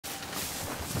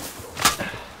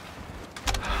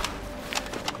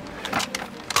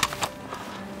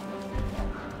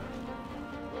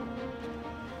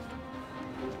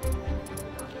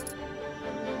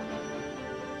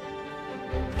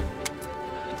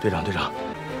队长，队长，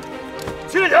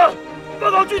齐立挺，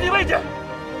报告具体位置。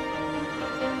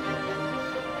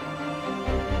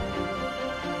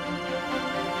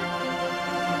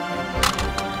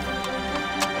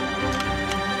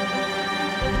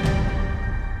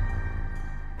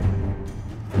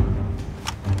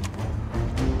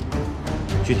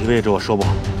具体位置我说不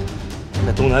好，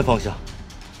在东南方向，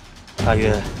大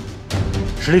约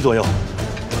10里左右。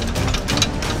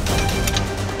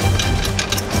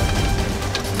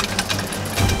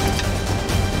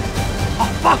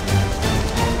 放！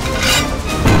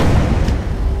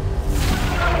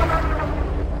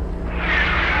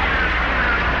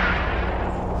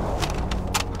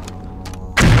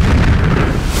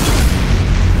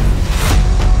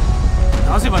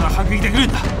なぜまだ迫撃できる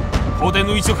んだ？砲台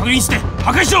の位置を確認して破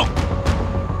壊しろ！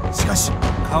しかし，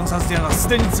観察点はす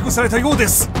でに尽くされたようで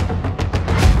す。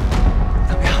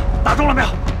怎么样？打中了没有？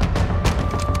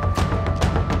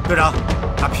队长，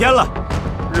打偏了。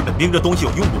日本兵这东西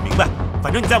我用不明白。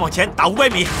 反正你再往前打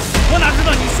500米，我哪知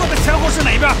道你说的前后是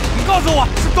哪边？你告诉我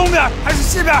是东边还是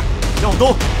西边？再往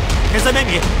东，前300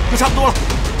米就差不多了。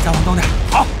再往东点。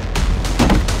好。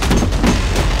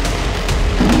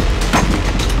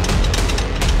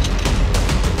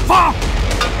放。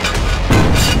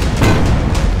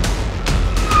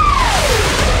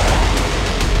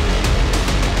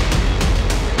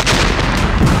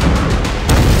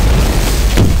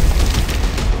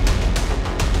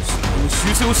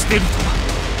修正をしているとは。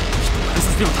 観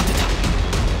察点を立て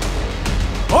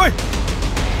た。おい、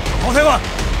これは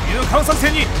犬観察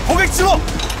点に攻撃しろ。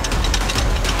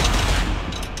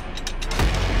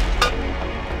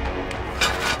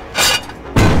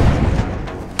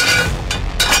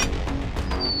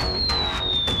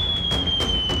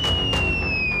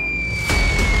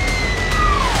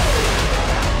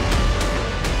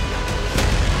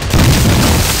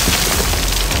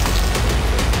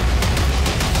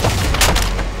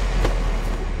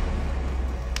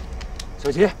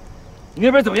小齐，你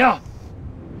那边怎么样？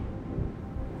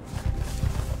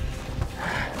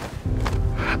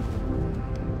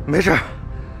没事，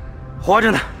活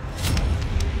着呢。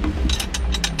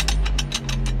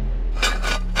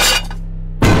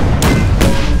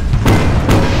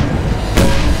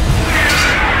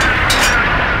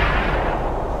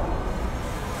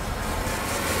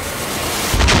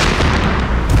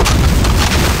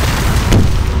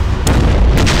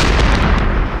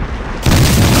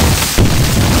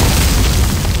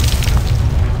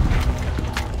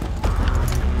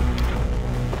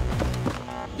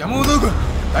山本君、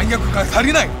弾薬が足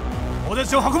りない。砲台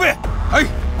を運べ。はい、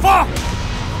放。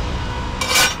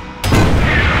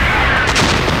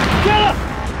偏了，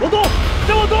往东，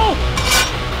再往东。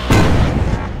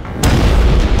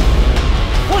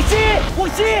往西，往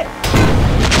西。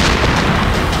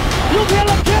又偏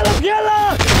了，偏了，偏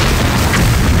了。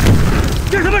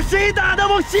这他妈谁打的？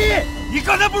往西！你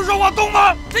刚才不是说往东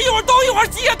吗？这一会儿东一会儿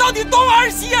西呀，到底东还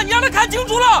是西呀？你让他看清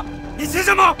楚了。你急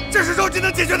什么？这是手机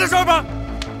能解决的事儿吗？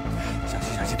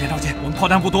 小心，别着急，我们炮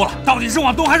弹不多了，到底是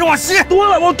往东还是往西？多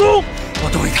了，往东，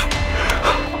往东一点。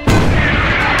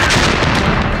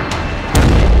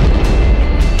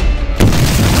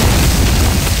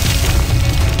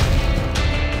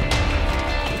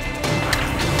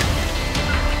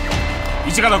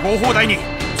1から5砲台に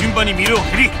順番にミルを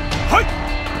減り、はい。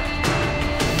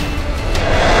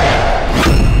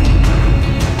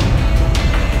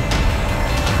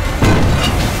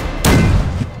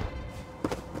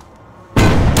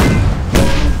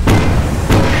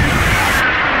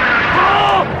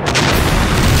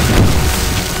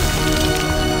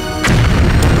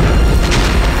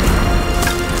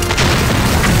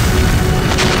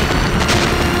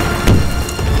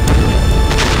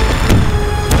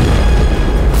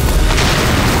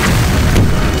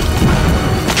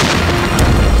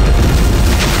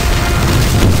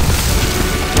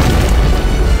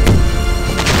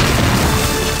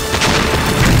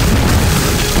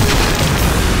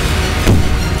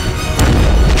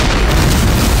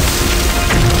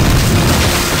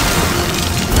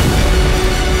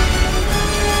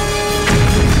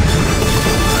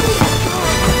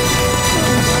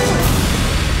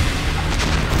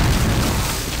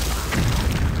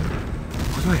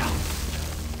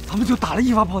 就打了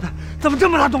1发炮弹，怎么这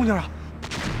么大动静啊？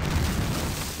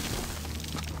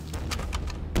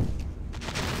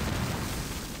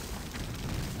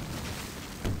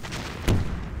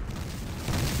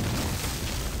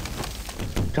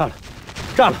炸了，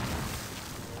炸了，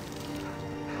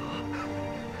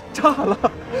炸了！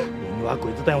你把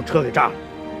鬼子弹药车给炸了，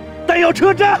弹药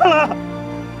车炸了，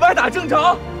歪打正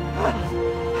着，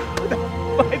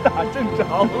歪打正着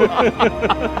了。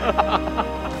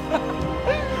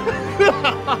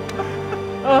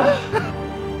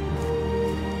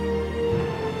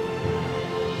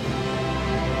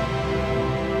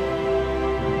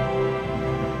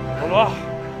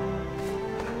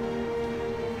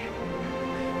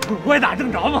拐打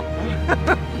正着嘛。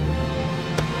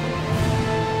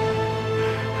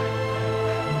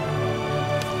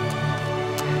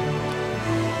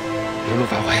原路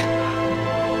返回。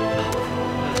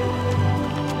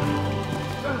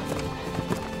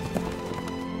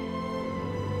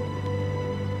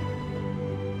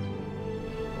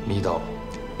密道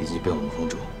已经被我们封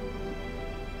住，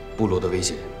部落的危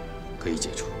险可以解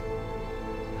除。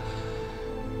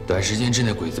短时间之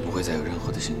内，鬼子不会再有任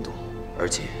何的行动，而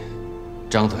且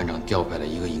张团长调派了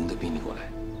1个营的兵力过来，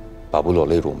把部落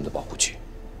列入我们的保护区。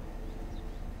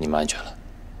你们安全了。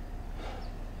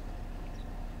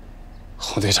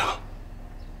 洪队长，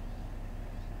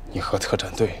你和特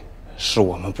战队是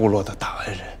我们部落的大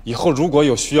恩人，以后如果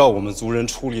有需要我们族人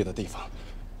出力的地方，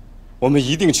我们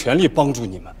一定全力帮助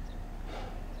你们。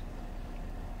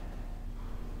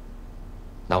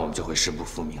那我们就会誓不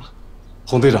复命了。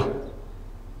洪队长，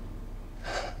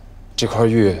这块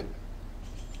玉，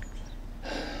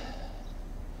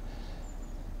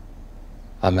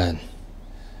阿曼，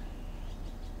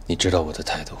你知道我的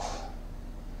态度。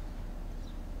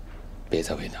 别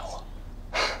再为难我，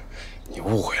你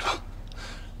误会了。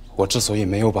我之所以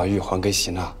没有把玉还给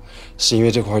喜娜，是因为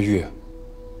这块玉，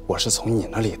我是从你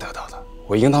那里得到的，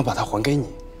我应当把它还给你。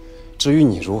至于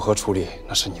你如何处理，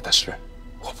那是你的事，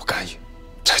我不干预。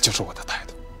这就是我的态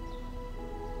度。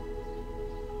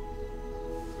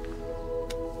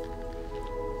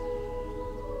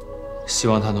希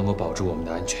望他能够保住我们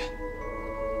的安全。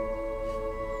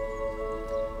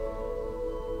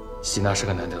喜娜是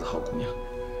个难得的好姑娘。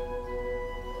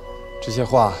 这些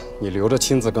话你留着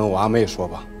亲自跟我阿妹说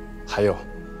吧。还有，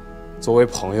作为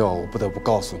朋友，我不得不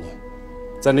告诉你，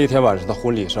在那天晚上的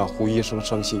婚礼上，胡医生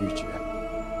伤心欲绝。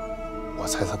我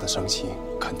猜他的伤心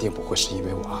肯定不会是因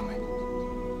为我阿妹。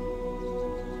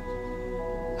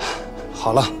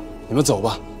好了，你们走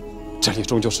吧，这里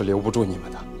终究是留不住你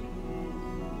们的。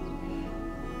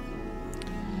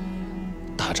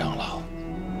大长老，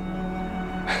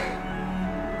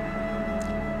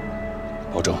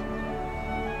保重。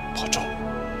 保重。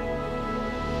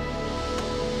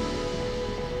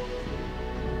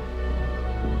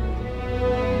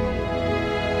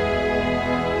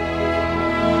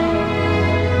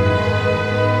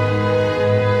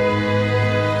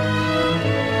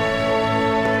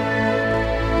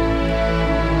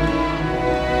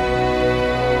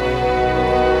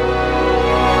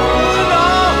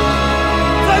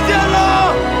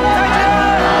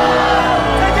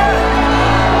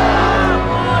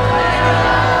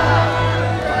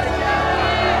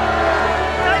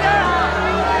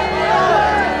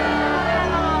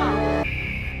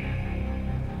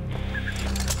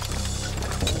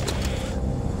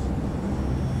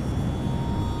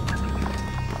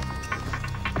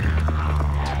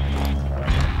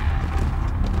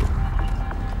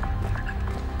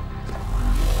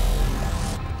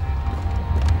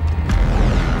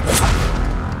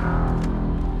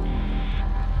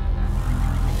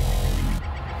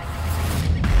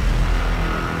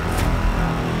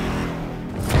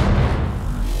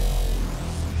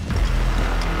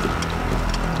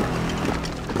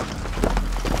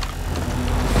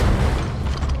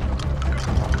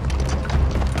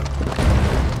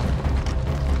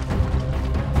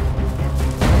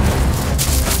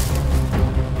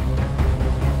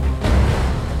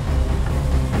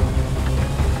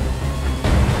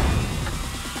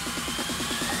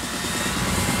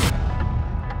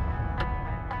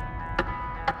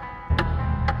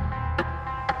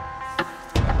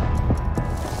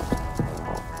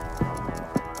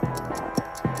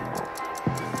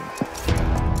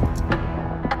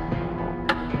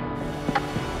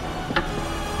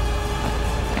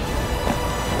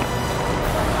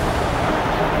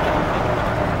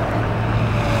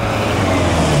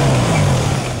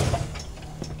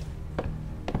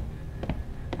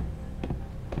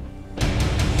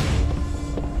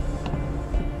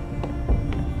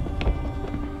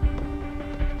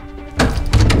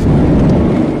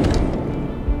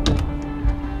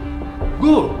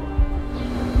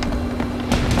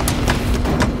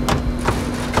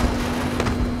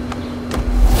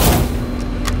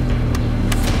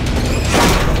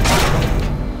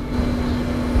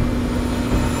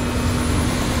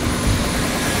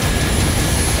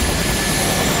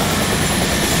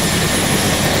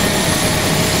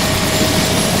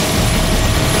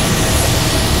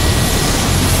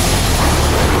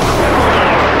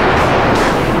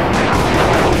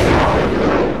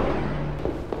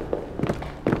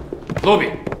罗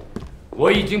比，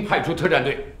我已经派出特战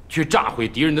队去炸毁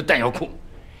敌人的弹药库，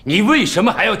你为什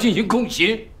么还要进行空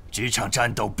袭？这场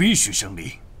战斗必须胜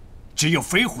利，只有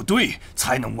飞虎队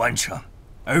才能完成，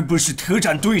而不是特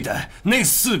战队的那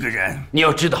4个人。你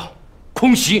要知道，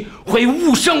空袭会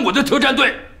误伤我的特战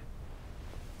队。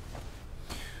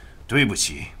对不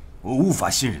起，我无法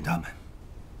信任他们。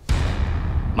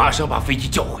马上把飞机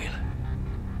叫回来。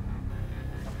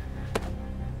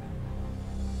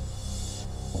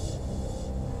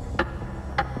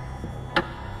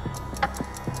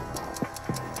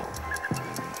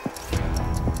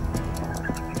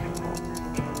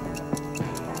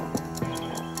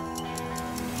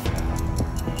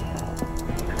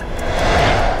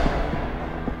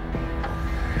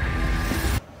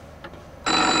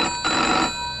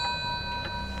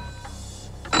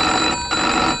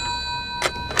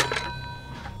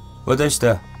私だ。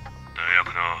大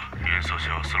学の輸送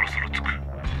車はそろそろ着く。必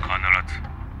ず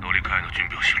乗り換えの準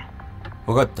備をしろ。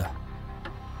分かった。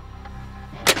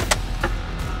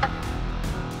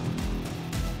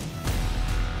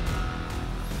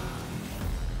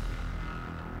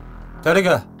誰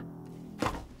か。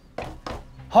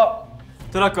は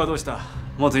っ。トラックはどうした？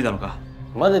もう着いたのか？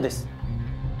まだです。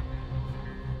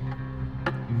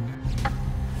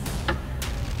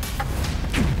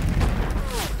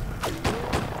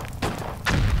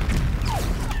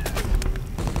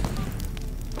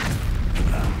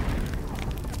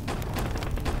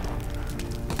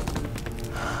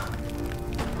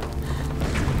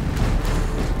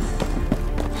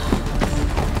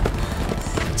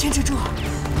坚持住，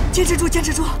坚持住，坚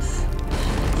持住，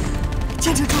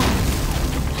坚持住！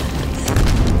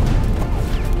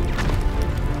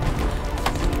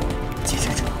坚持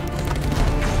住，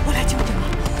我来救你了！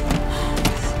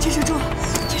坚持住，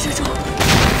坚持住！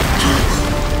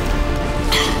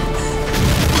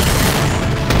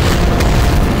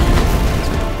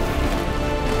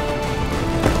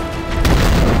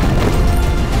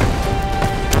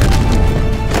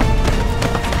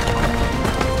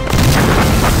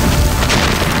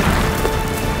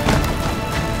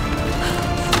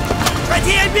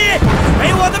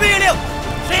没我的命令，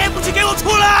谁也不许给我出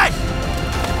来！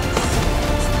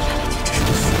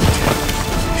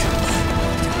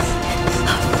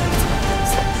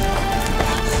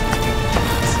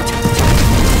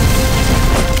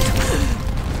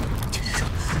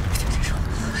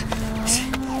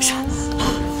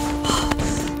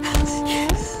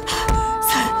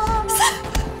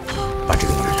把这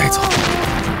个女人带走。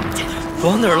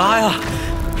往哪儿拉呀？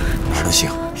哪儿都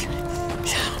行。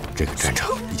这个战场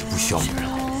已经不需要女人了。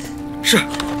是，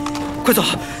快走！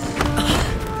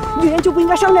女人就不应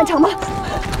该上战场吗？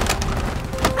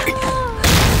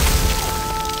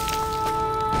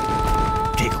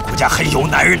这个国家很有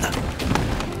男人的。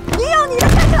你要你的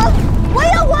战场，我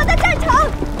要我的战场。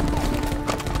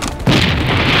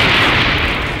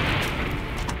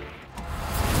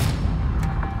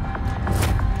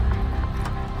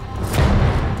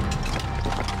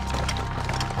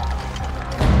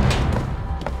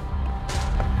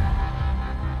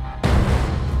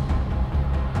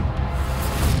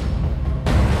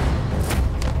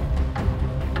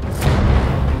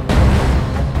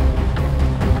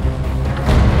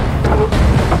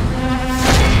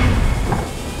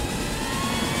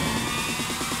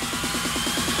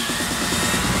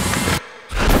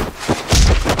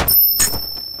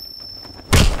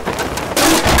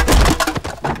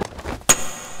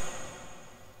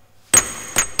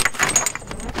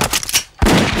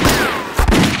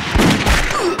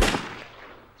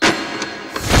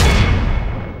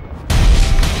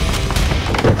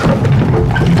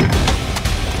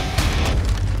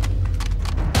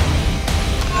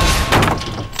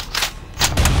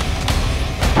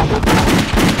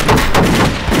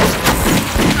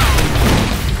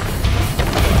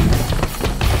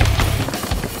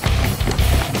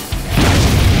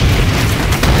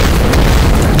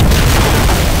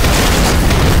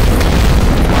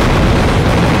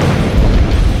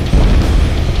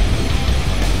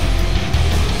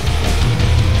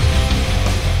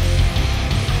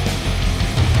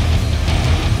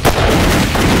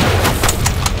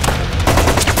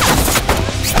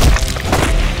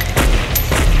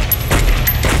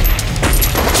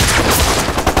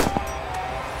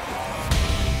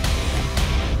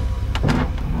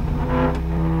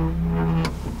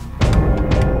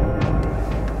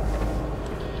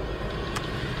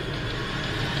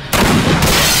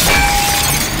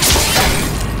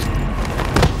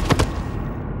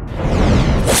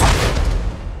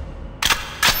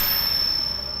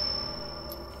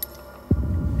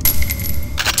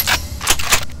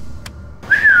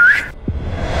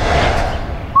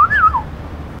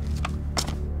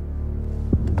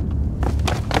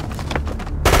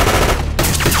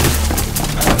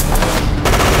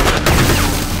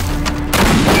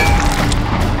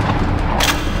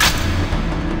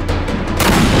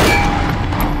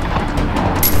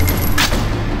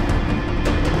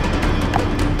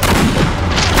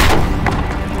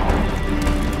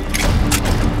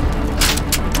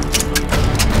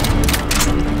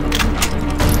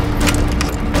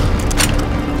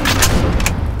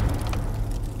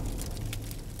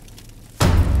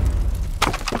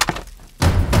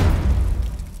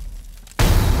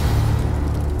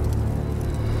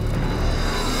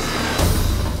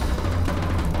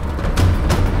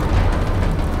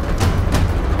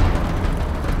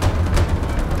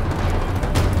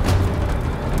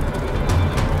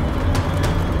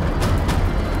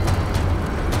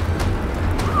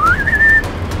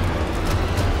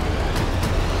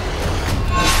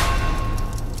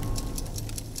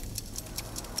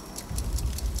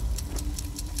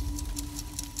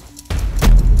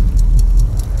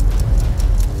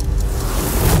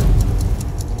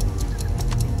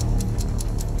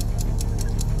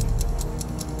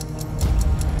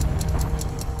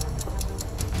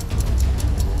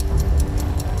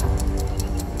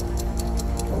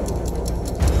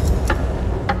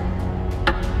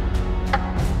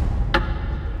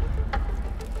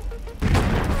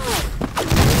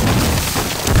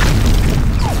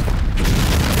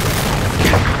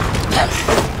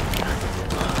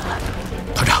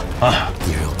啊！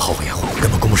敌人有炮火掩护，根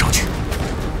本攻不上去。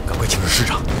赶快请示师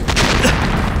长，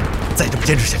再这么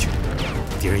坚持下去，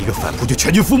敌人一个反扑就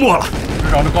全军覆没了。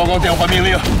师长的刚刚电话命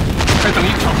令，再等1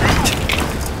个小时。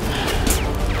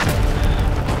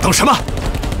等什么？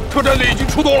特战队已经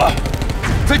出动了，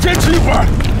再坚持一会儿，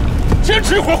坚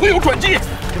持一会儿会有转机。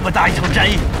这么大一场战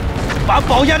役，把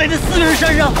宝压在这4个人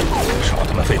身上，少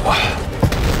他妈废话！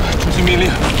执行命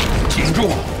令，挺住，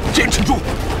坚持住。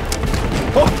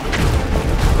好。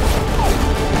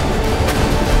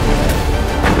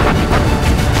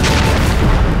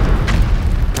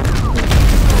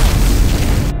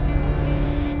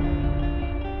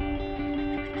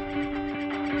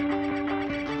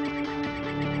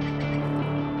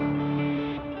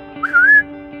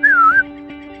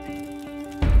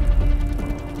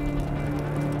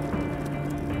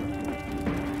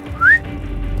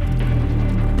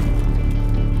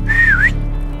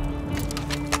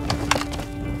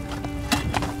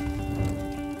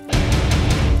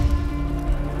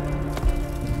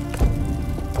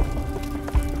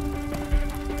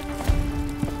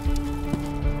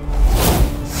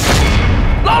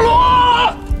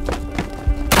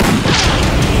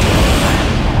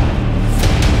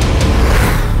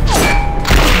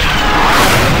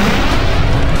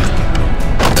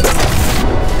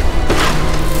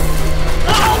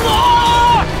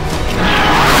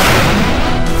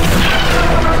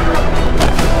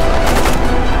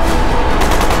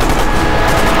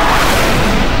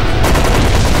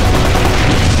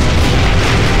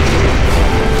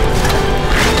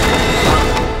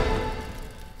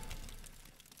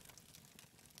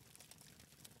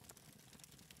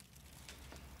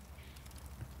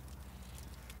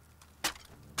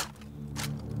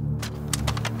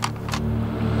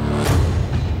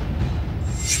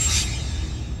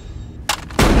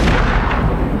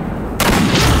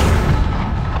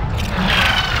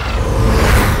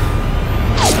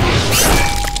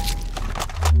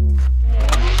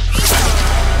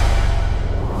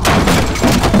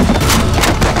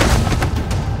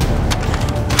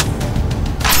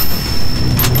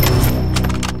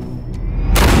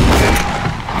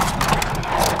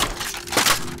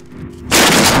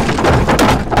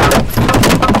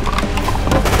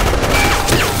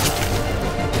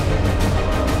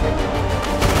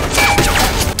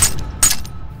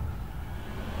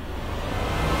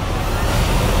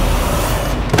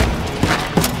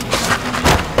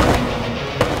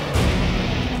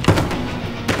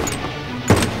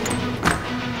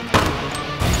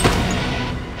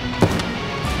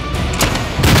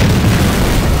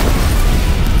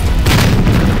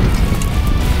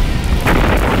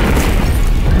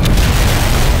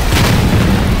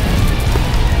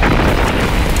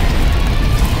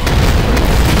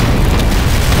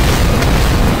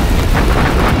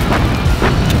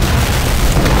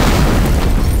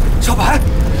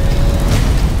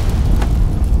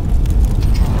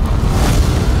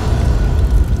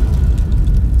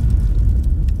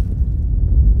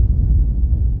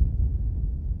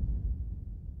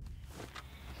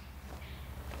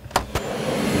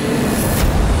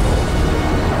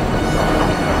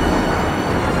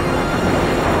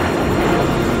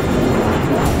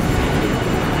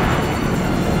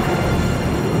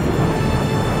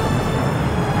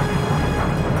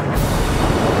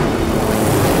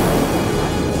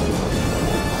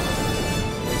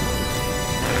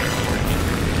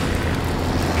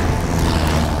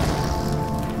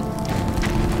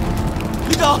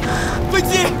飞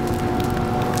机！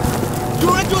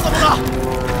有人救怎么了？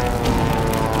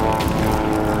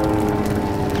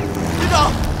连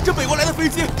长，这美国来的飞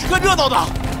机是看热闹的。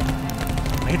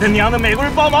没他娘的美国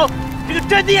人帮忙，这个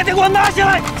阵地也得给我拿下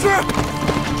来！是。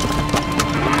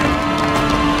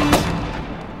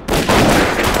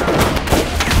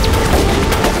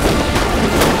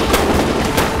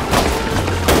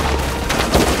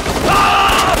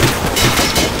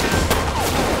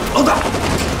老大。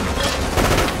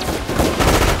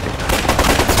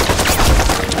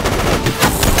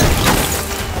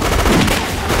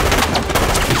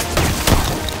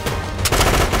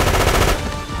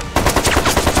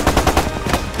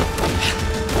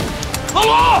 老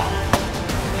罗，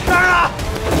这儿呢？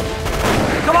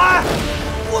干嘛？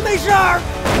我没事儿。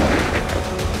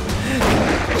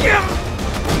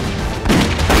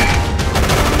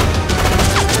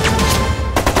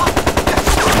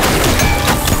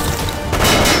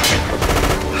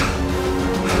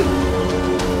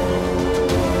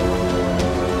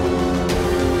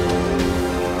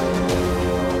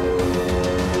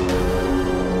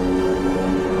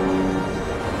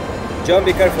John,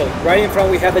 be careful. Right in front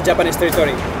we have the Japanese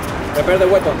territory. Prepare the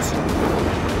weapons.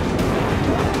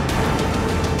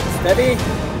 Steady.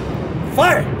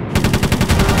 Fire!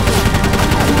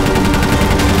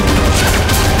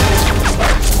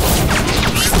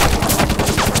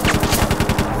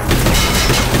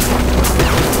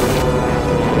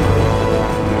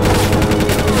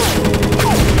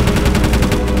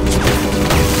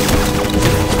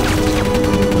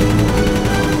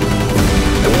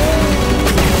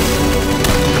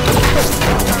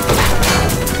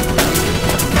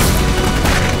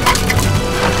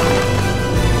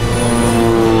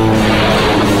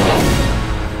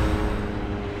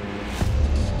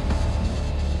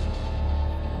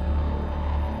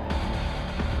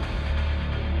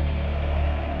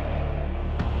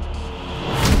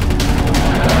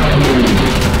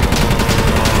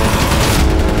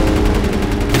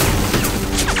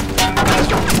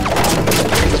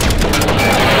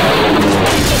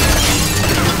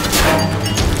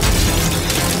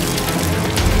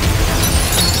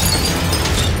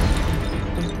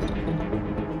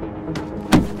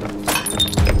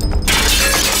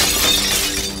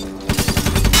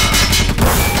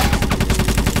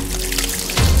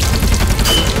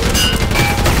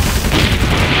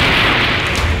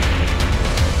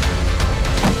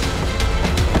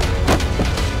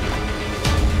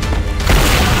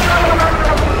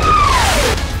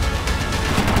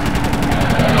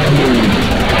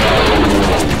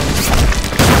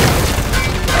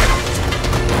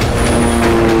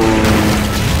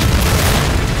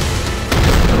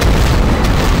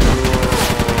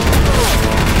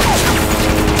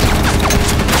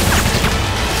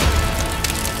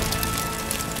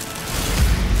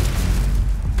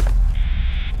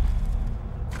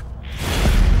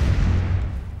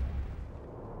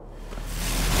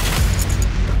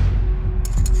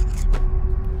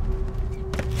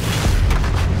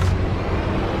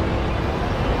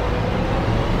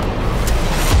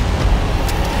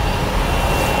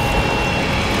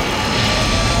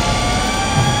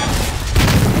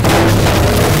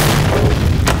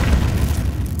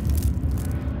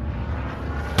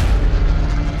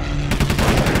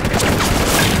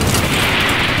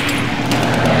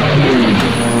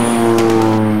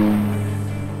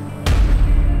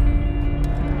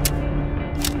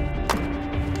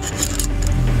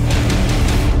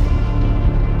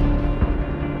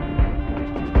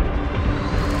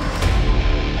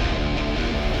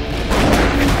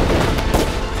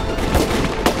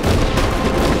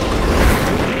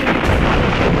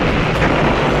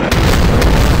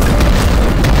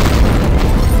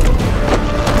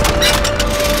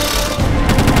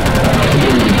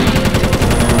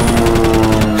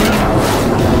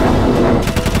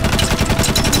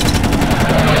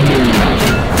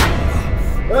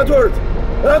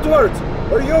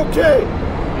 Are you okay?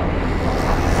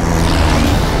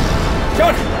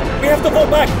 John, we have to fall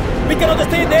back. We cannot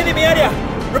stay in the enemy area.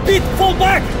 Repeat, fall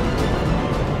back.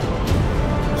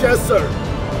 Yes, sir.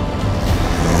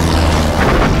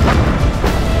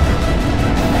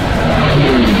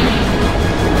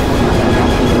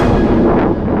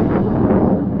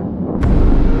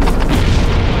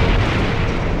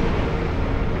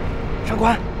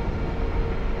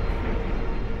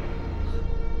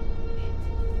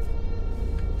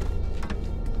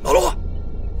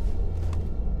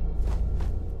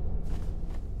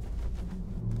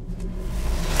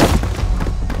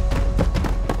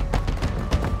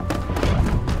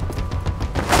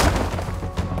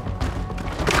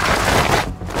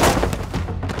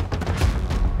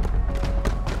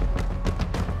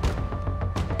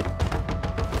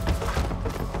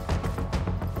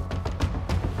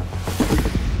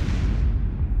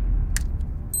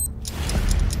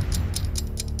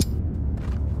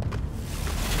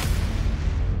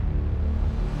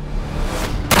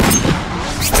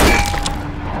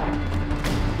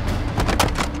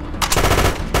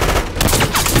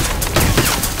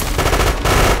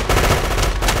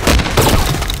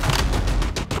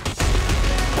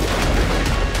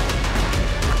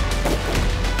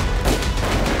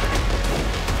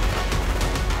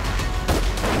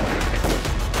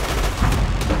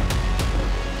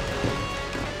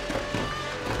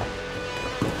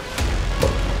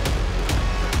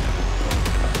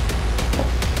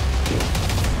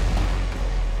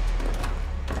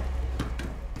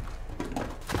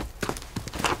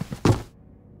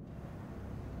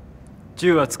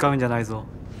銃は使うんじゃないぞ。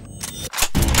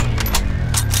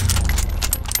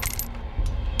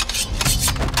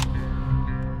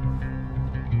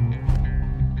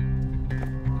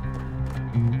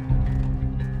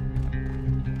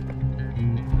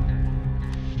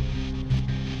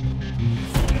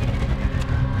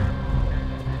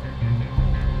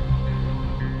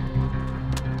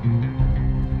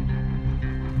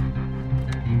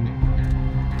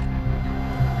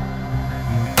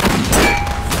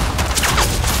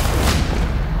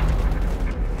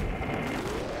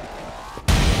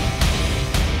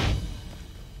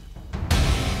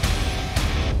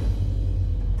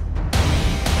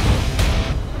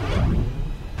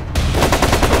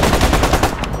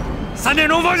3点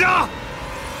钟方向。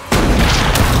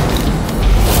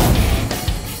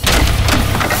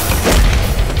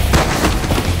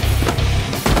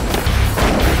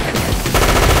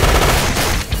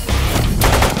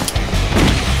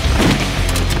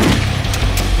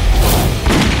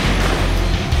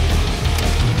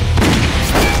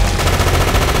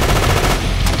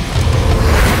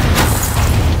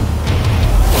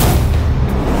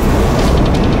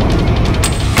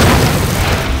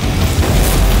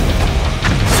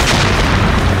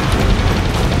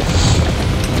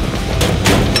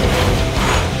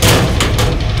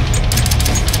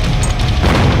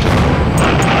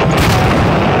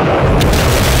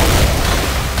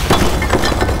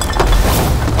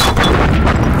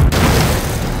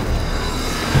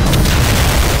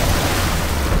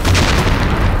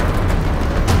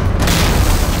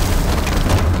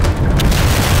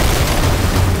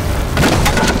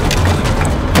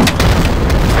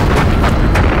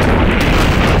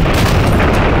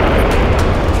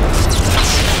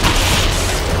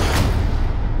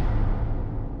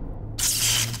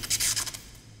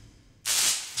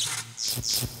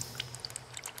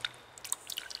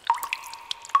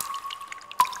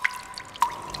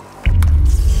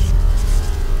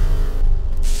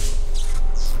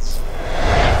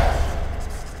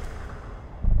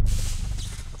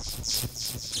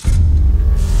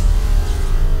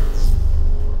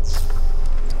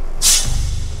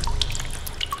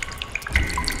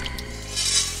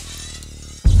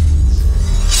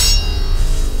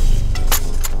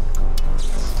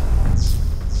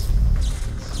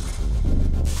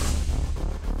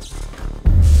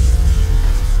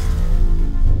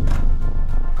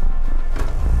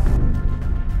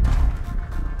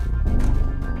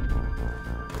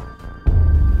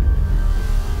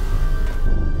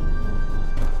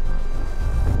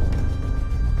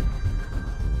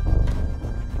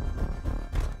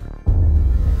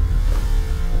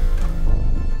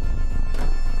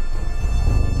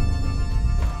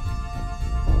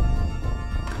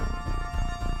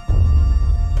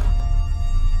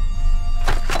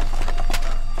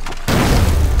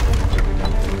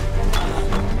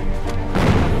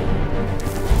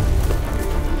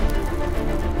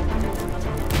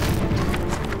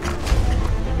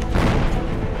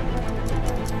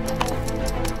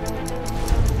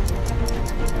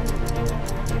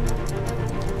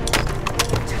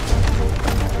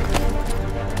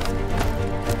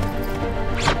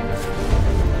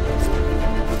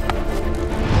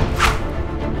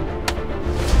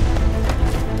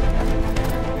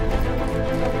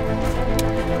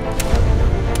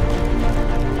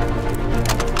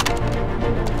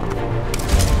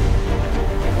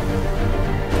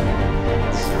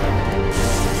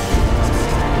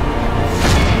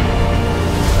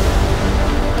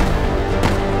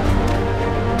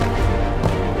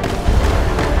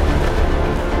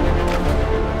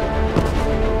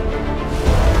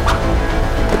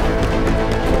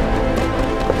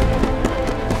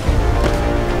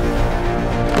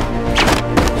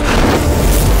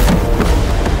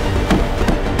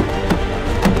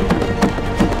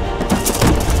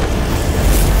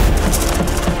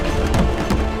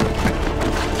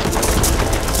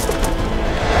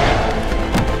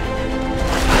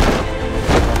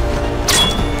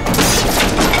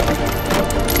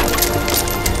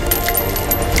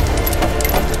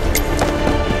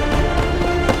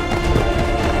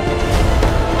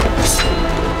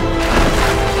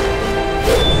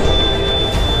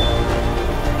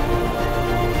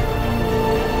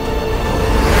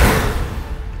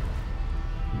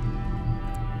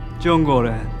中国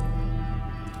人，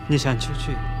你想出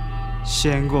去，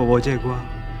先过我这关。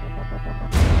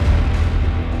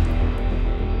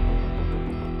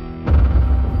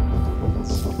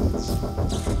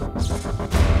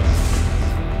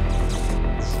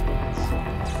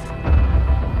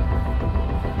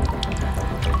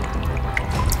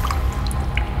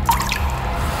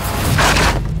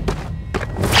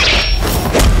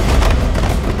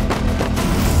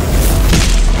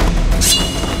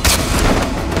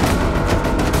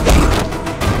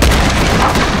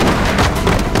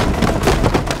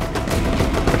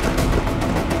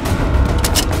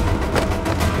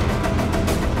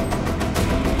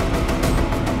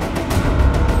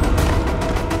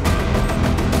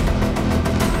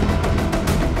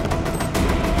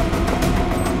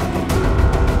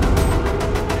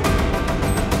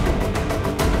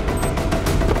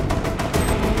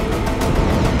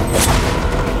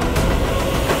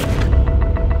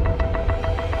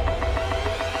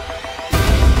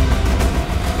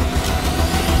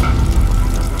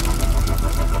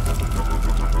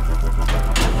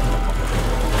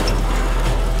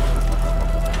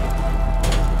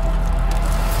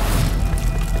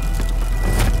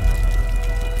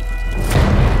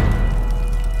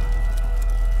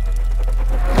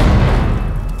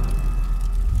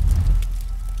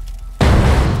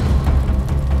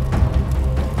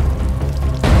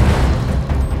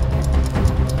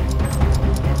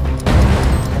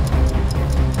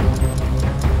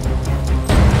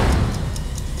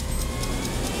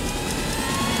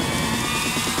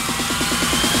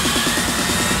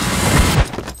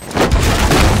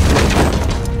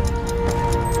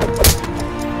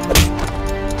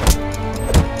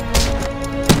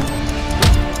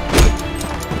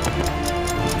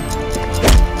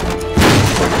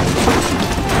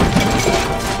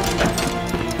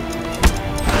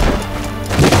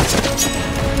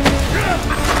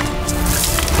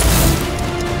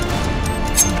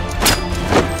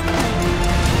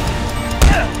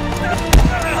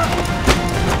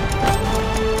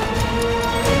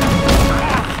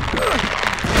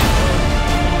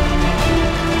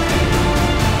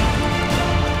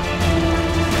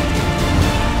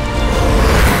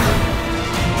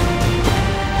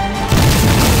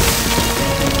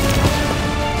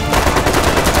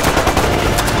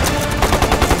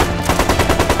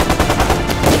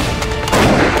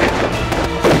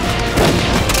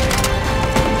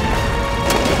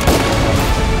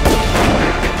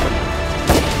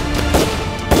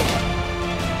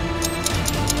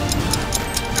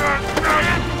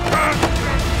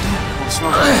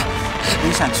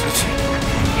你想出去，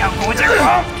你要跟我这个。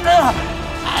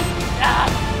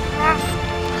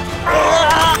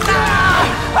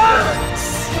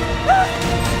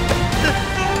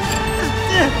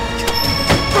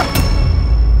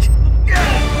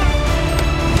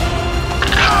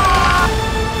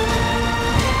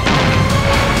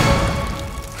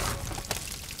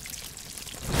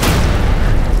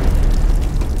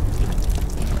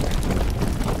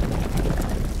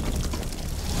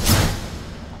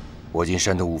我进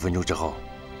山洞5分钟之后，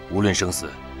无论生死，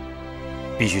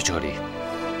必须撤离。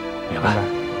明白。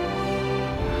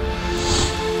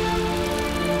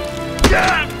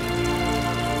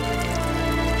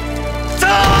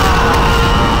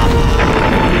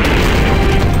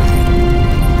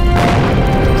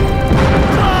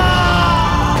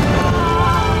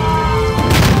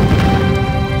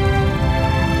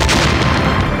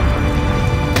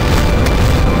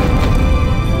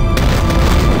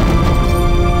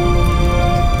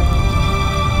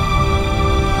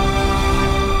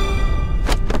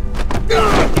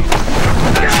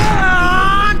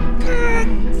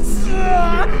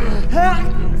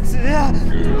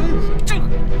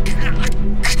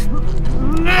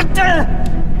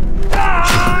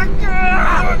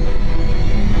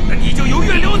那你就永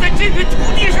远留在这片土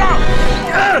地上。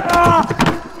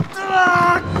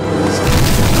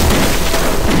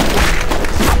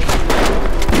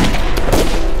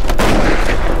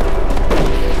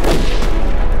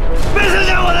没听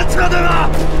见我的撤退吗？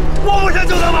我不想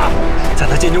救他们，在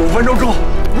他进去5分钟之后，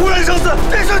无论生死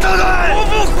必须撤退。我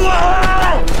不管，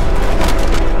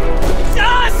想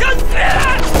死！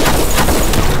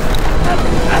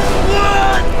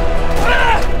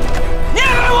你以为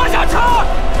我想撤？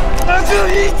那就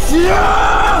一起啊！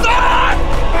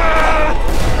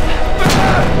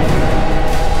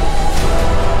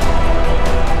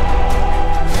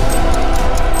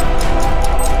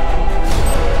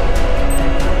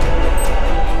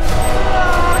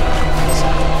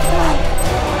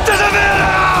这是命令，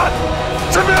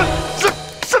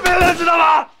是命令，知道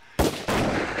吗？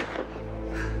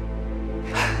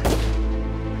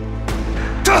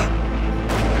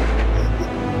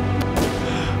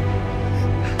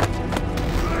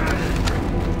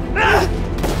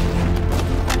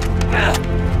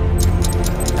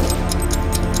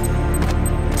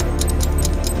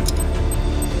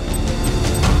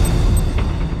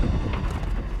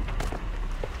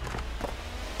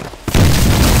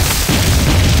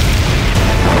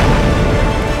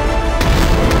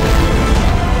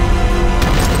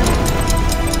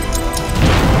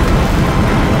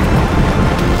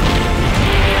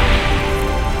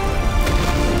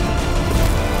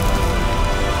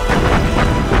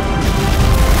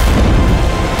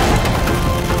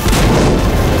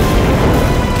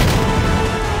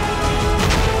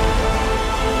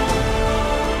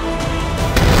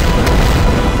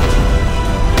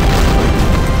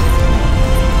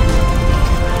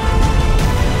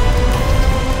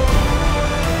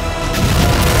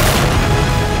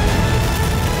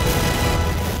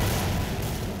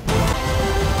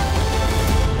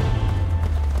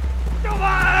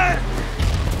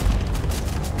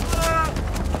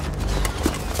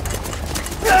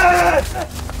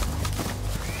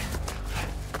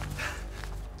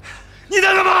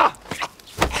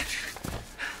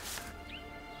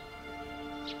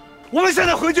我们现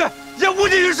在回去也无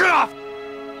济于事啊！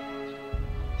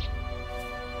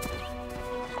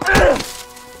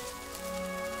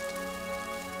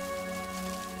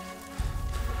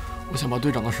我想把队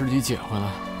长的尸体捡回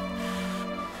来。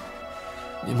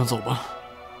你们走吧。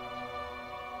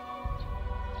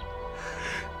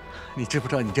你知不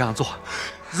知道你这样做，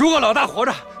如果老大活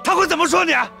着，他会怎么说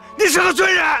你？你是个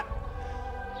罪人！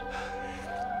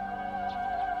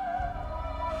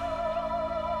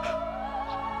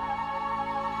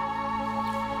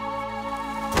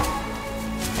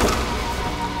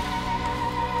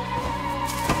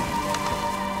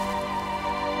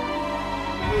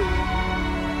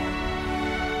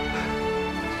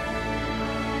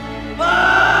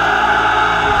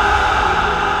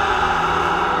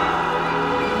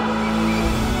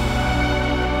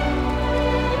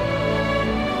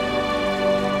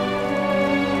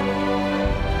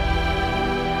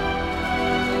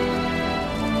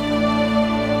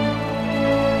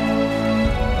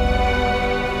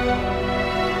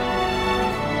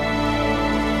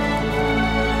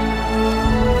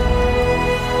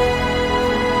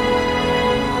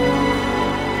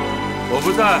 我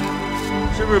不在，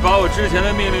是不是把我之前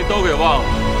的命令都给忘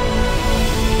了？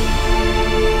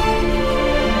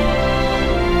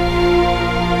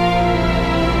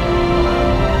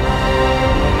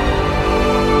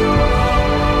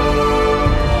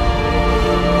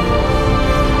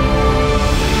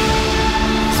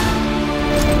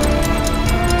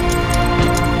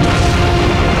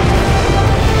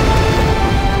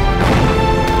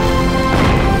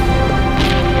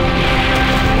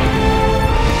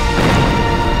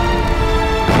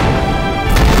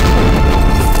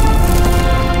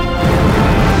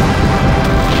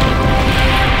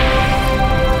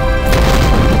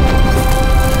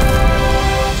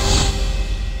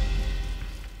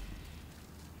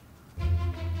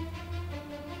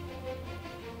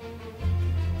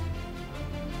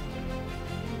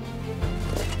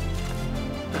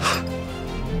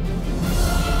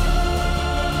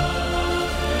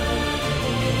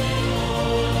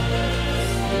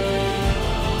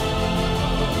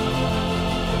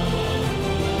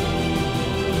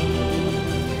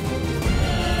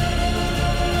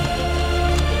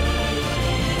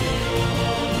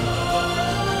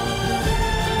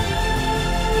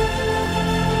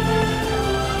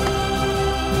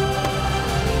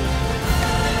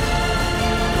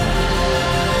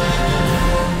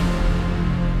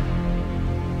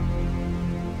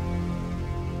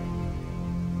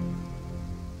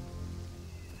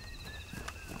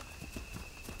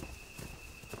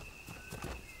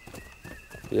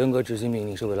严格执行命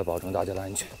令是为了保证大家的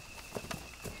安全。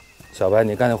小白，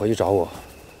你赶紧回去找我。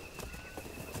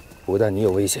不但你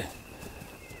有危险，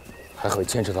还会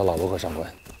牵扯到老罗和上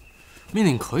官。命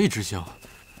令可以执行，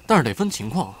但是得分情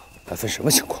况。还分什么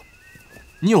情况？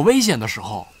你有危险的时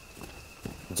候。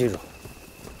你记住，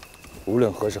无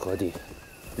论何时何地，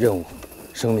任务、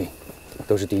生命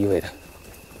都是第一位的。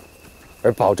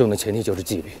而保证的前提就是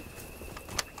纪律，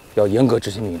要严格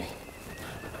执行命令。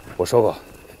我说过。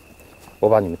 我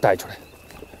把你们带出来，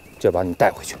就要把你们带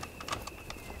回去。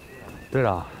队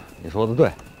长，你说的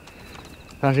对，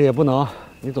但是也不能，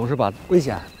你总是把危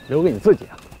险留给你自己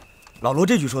啊。老罗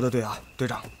这句说的对啊，队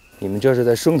长。你们这是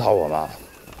在声讨我吗？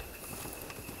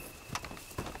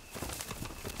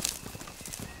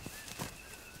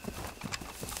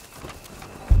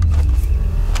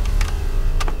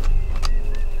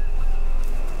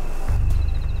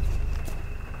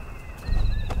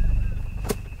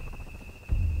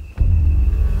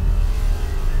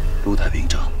路太平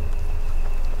整，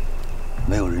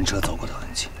没有人车走过的痕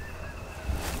迹。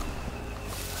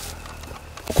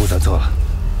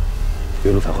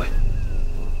约路再会。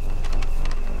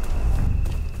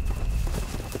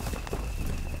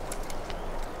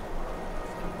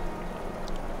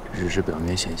这只是表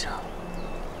面现象，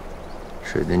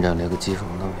水电站连个机房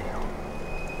都没有。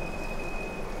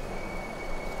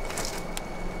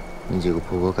那几个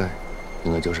破锅盖，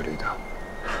应该就是雷达。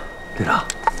队长，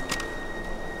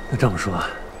那这么说，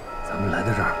咱们来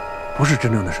的这儿不是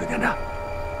真正的水电站？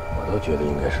我倒觉得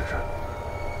应该是这儿。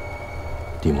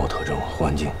地貌特征、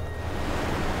环境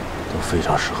都非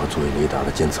常适合作为雷达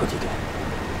的监测地点。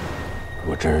如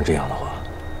果真是这样的话，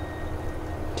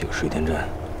这个水电站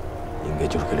应该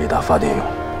就是给雷达发电用。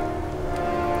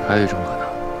还有一种可能，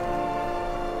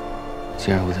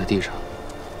既然会在地上，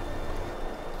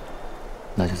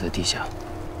那就在地下。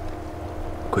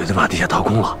鬼子把地下掏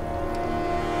空了，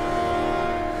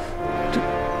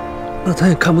那咱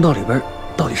也看不到里边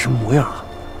到底什么模样啊！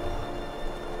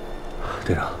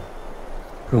队长，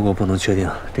如果不能确定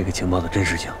这个情报的真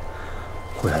实性，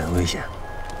会很危险。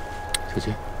小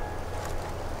金，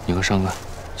你和上官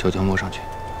悄悄摸上去，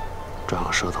抓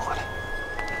个蛇头回来。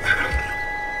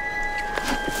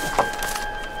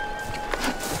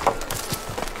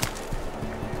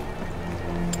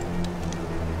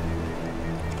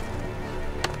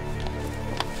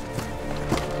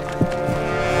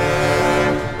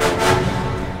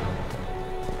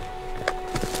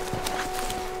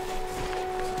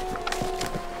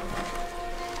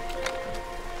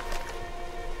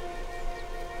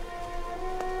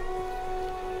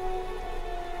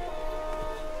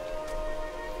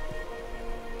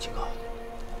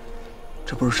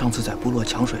这不是上次在部落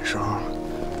抢水时候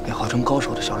被号称高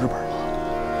手的小日本吗？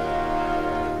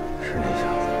是那小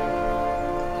子，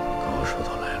高手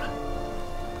都来了。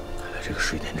看来这个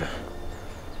水电站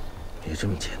别这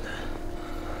么简单。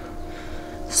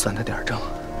算他点儿正，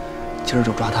今儿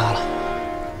就抓他了。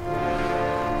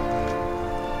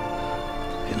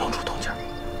别弄出动静。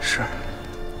是。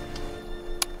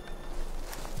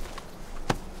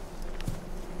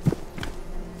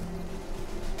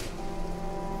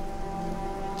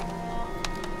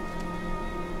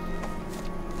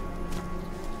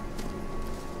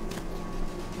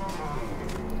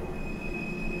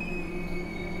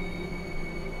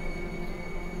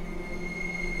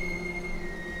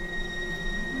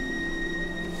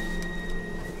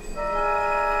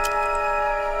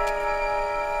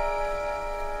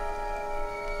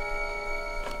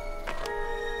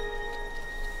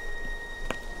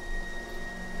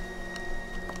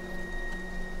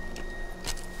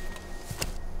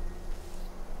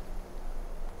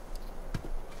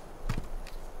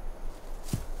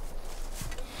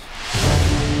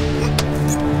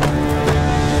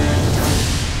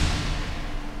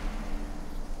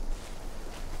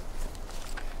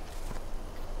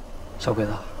小鬼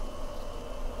子，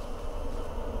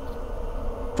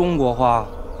中国话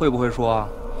会不会说啊？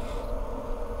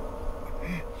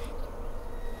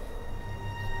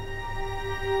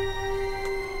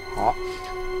好，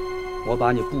我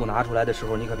把你布拿出来的时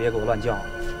候，你可别给我乱叫。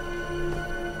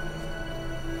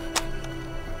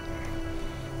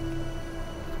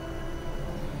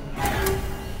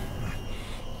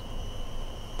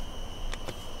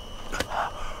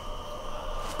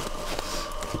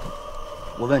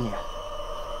我问你。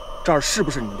这儿是不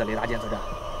是你们的雷达监测站？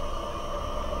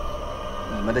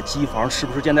你们的机房是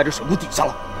不是建在这水库底下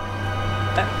了？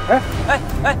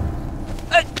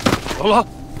老罗，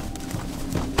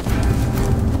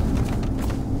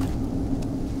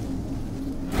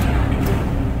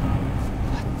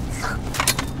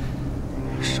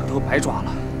蛇都白抓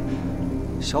了，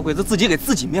小鬼子自己给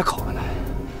自己灭口了呢。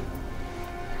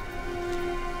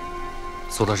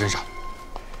搜他身上。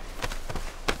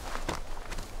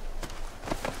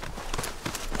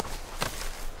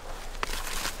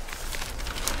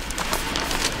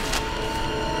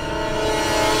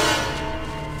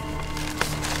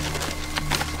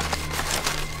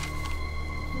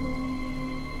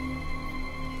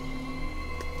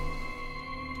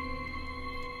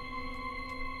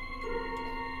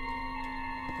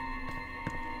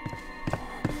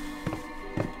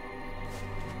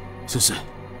先生、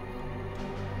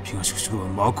東口は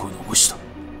マークを残した。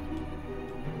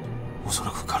おそ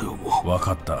らく彼をもう。分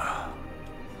かった。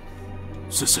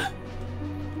先生、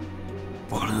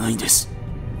わからないんです。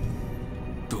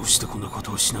どうしてこんなこ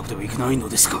とをしなくてはいけないの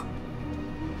ですか。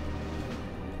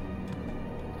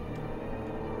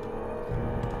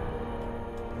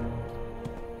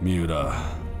三浦、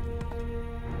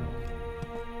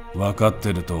分かっ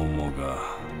てると思うが。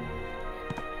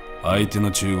相手の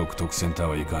中国特戦隊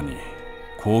はいかに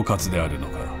狡猾であるの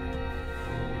か。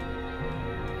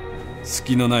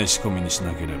隙のない仕込みにし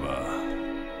なければ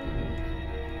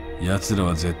奴ら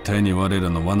は絶対に我ら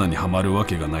の罠にはまるわ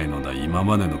けがないのだ。今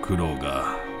までの苦労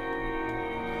が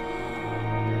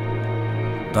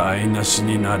台無し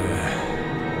になる。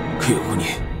警護に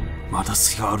まだ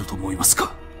隙があると思います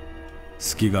か？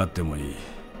隙があってもいい。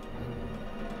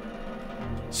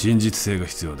真実性が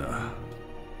必要だ。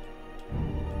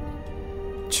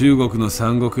中国の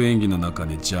三国演義の中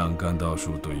にジャンカンダオシ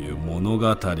ュという物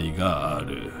語があ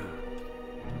る。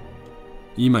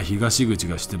今東口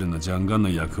がしてるのはジャンガンの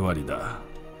役割だ。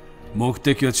目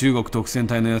的は中国特戦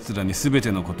隊の奴らに全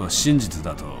てのことは真実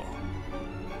だと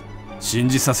信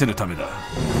じさせるためだ。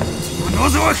自分の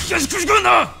技は引き足くじくん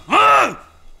だ。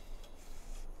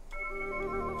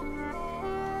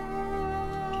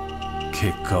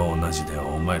結果は同じでは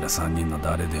お前ら3人の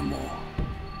誰でも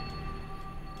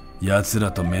奴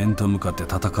らと面と向かって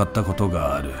戦ったこと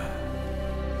がある。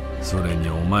それに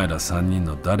お前ら3人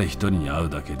の誰一人に会う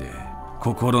だけで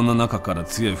心の中から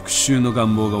強い復讐の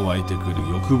願望が湧いてくる。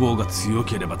欲望が強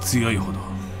ければ強いほど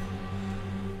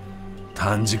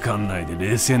短時間内で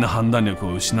冷静な判断力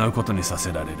を失うことにさ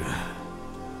せられる。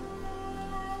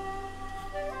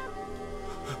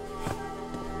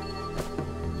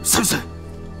先生、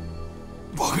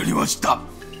わかりました。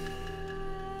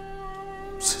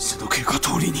先生の計画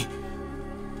通りに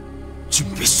準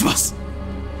備します。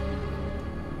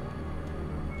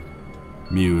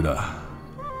三浦、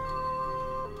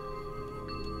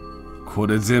こ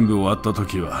れ全部終わった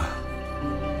時は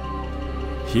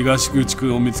東口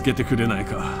君を見つけてくれない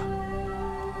か。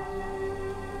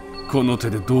この手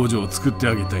で道場を作って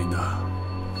あげたいんだ。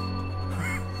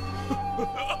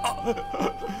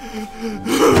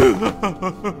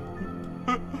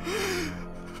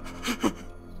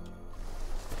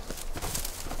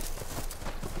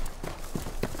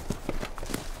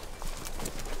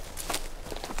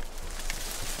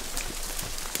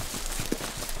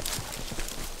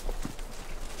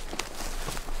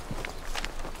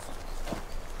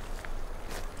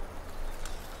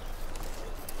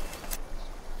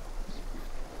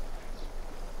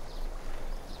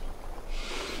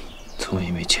从一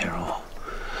没潜入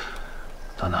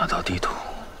到拿到地图，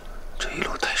这一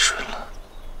路太顺了。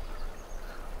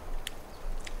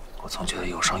我总觉得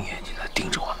有双眼睛在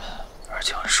盯着我们，而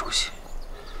且很熟悉。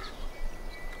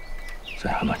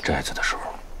在还满寨子的时候，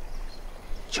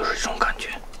就是这种感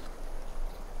觉。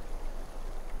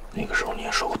那个时候你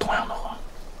也说过同样的话。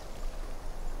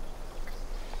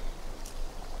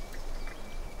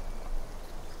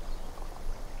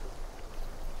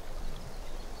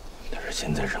但是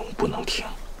现在任务不能停，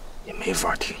也没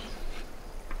法停。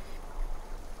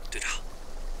队长，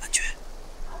安全。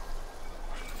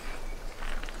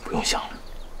不用想了，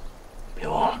别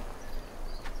忘了，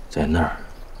在那儿，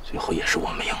最后也是我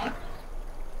们赢了。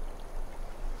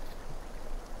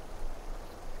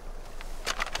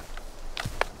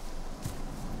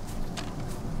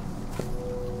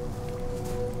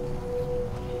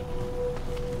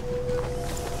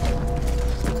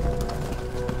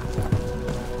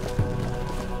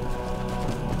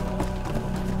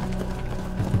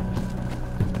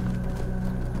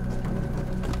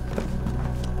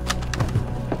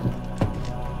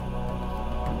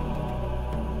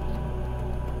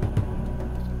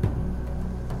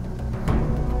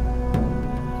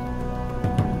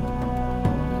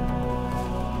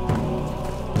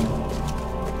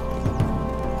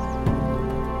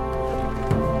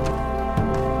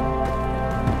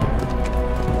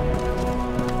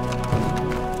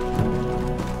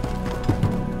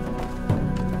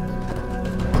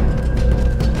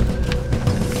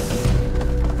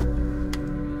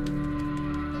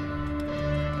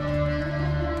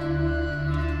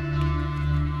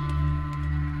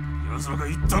奴らが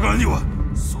言ったからには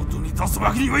外に出す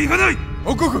わけにはいかない。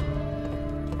報告。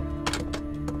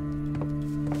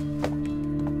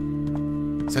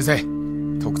先生、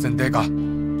特戦データ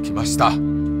来ました。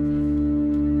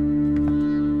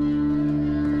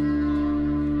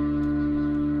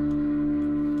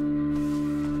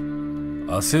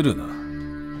焦るな。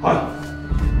はい。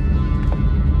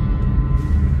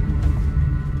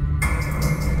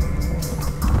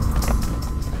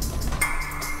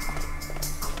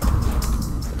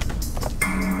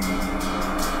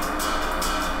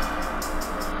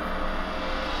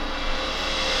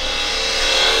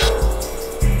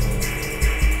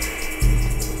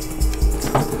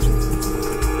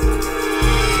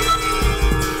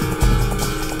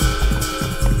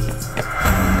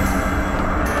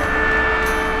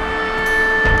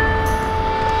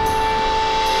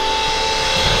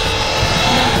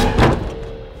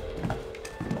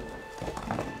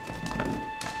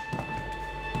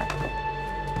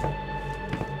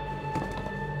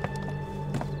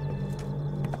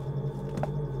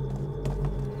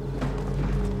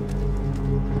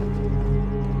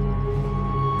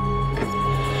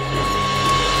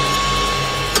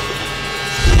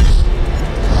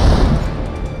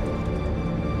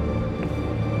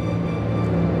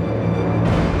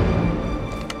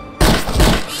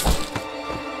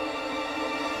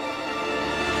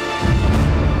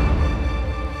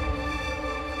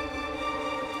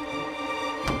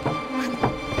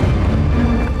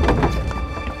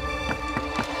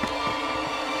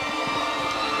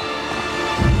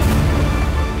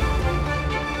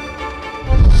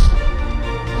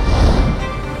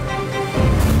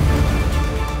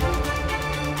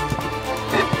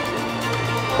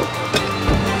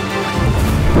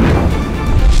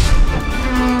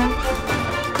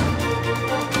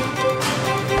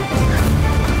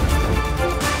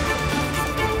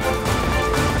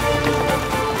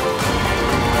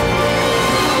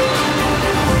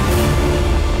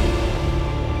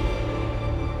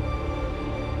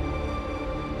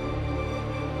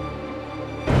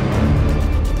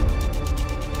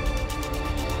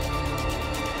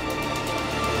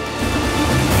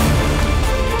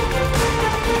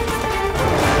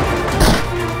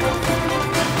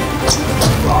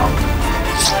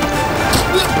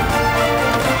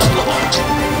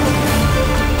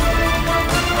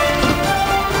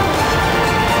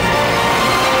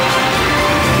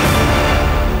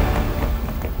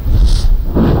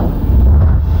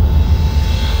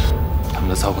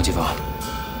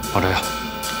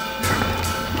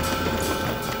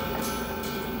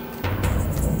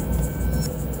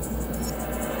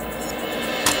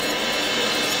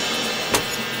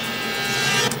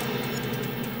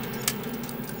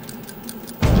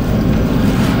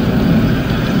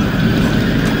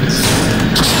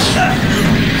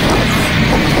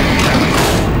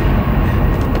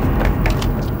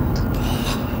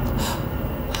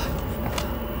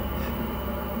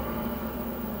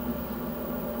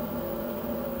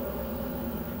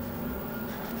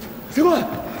长官，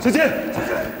小金，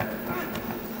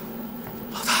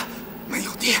老大没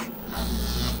有电。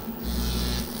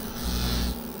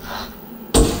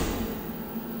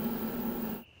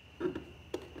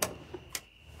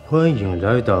欢迎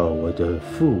来到我的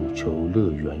复仇乐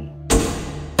园。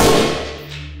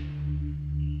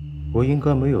我应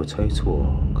该没有猜错，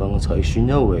刚才是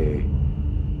那位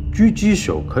狙击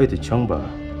手开的枪吧？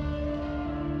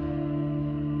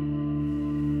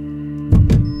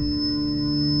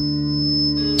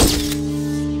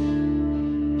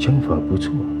枪法不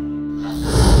错。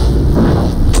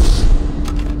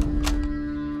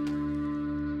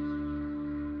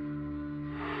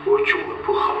我中文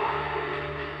不好，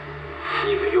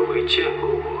你们又没见过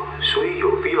我，所以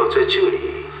有必要在这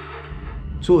里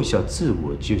做下自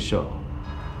我介绍。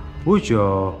我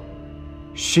叫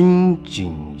新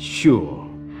井秀，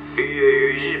毕业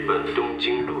于日本东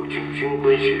京陆军军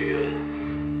官学院，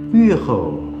毕业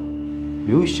后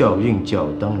留校任教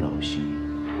当老师。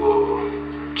我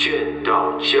剑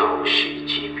道教师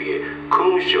级别，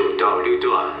空手道六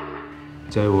段。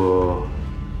在我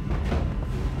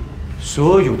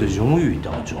所有的荣誉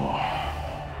当中，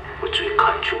我最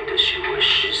看重的是我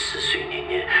14岁那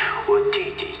年，我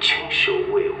弟弟亲手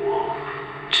为我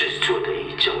制作的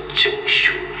一张证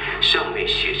书，上面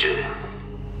写着“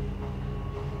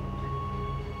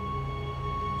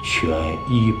全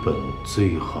日本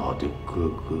最好的哥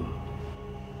哥”。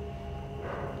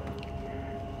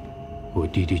我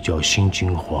弟弟叫新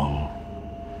金黄，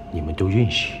你们都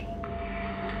认识。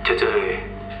他在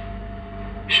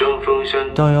双峰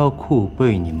山弹药库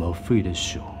被你们废了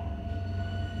手，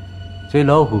在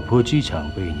老虎坡机场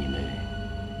被你们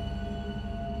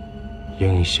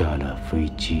扔下了飞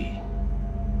机，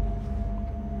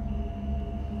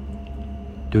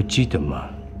都记得吗？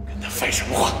跟他废什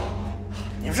么话？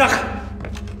你们让开！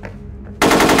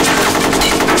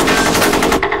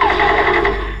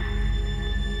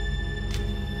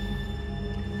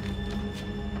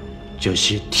这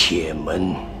是铁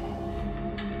门，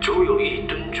足有1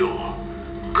吨重，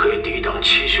可以抵挡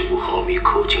75毫米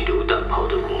口径榴弹炮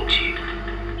的攻击。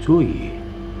所以，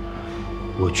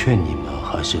我劝你们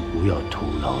还是不要徒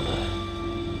劳了。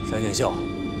山井秀，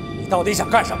你到底想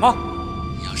干什么？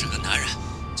你要是个男人，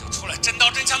就出来真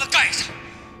刀真枪的干一场，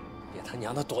别他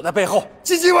娘的躲在背后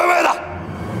唧唧歪歪的。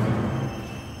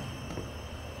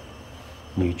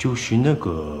你就是那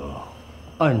个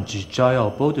安置炸药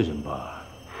包的人吧？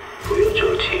不要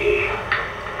着急，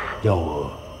让我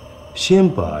先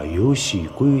把游戏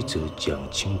规则讲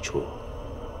清楚。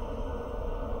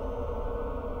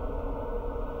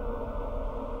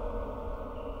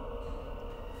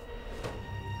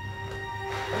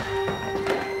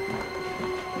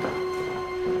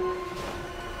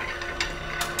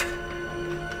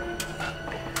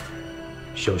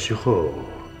小时候，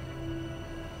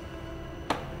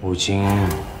母亲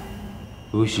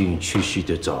不幸去世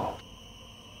的早。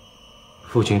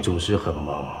父亲总是很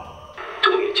忙，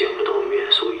总也见不到面，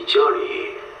所以家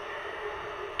里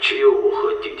只有我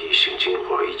和弟弟申金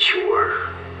华一起玩。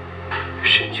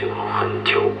申金华很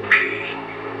调皮，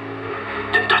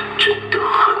但他真的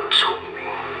很聪明，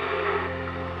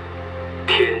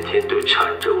天天都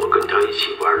缠着我跟他一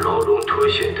起玩牢笼脱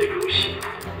险的游戏。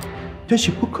但是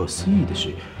不可思议的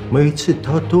是，每次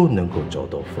他都能够找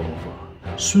到方法，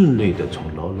顺利地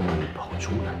从牢笼里跑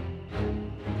出来。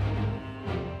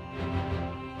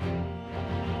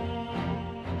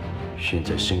现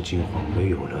在申金黄没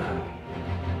有了，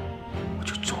我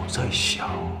就总在想，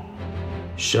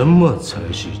什么才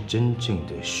是真正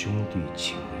的兄弟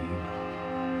情谊呢？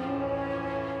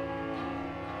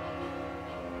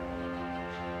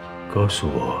告诉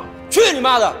我！去你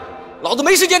妈的！老子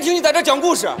没时间听你在这讲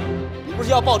故事。你不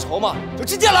是要报仇吗？就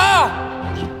直接来啊！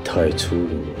你太粗鲁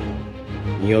了！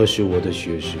你要是我的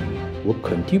学生，我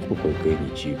肯定不会给你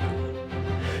机会。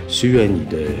虽然你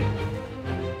的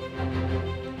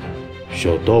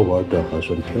小刀玩得还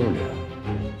算漂亮，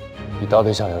你到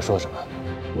底想要说什么？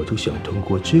我就想通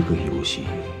过这个游戏，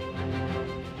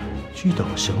知道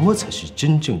什么才是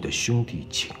真正的兄弟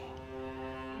情。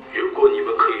如果你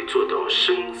们可以做到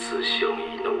生死相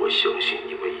依，那我相信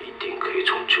你们一定可以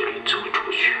从这里走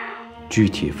出去。具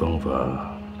体方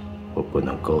法我不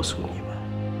能告诉你们，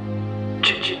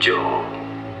自己找。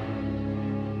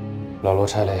老罗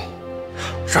拆雷。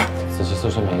是。仔细搜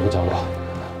寻每一个角落。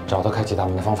找到开启大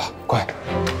门的方法，快！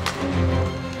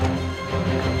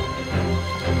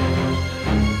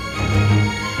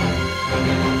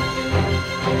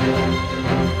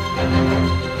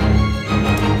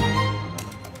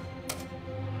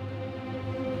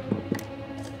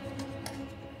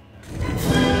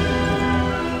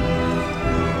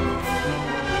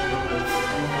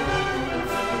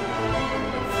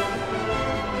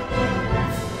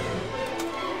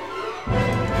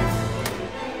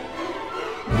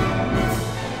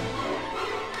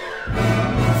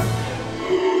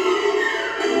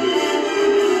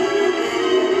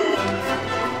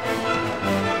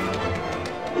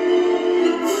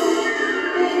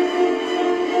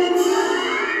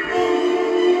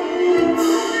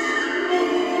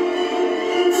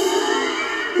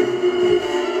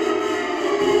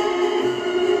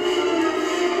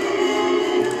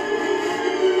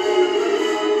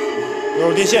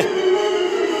电线。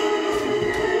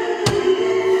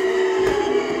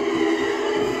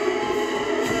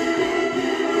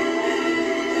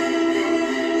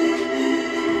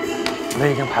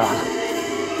门已经排完了。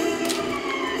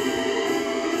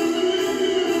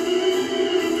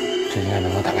这应该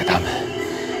能够打开大门，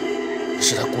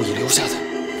是他故意留下的。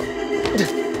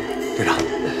队长，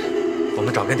我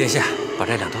们找根电线，把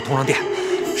这2头通上电，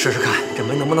试试看这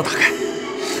门能不能打开。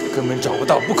根本找不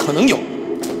到，不可能有。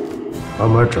慢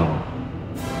慢找。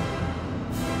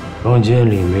房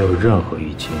间里没有任何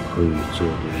一件可以作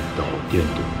为导电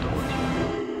的导体。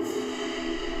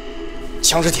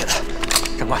枪是铁的，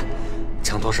长官，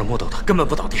枪托是木头的，根本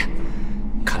不导电。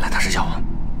看来他是要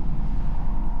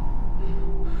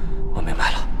我明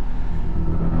白了，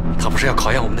他不是要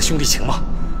考验我们的兄弟情吗？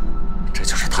这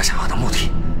就是他想要的目的。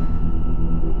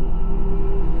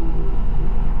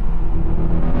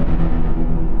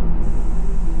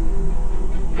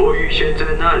我预先在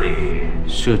那里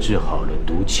设置好了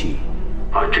毒气，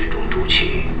而这种毒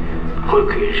气会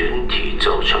给人体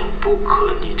造成不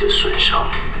可逆的损伤。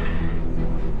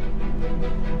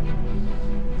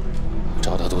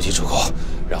找到毒气出口，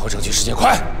然后争取时间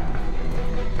快。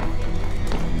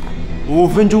5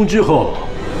分钟之后，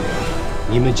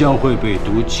你们将会被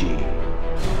毒气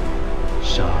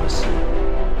杀死。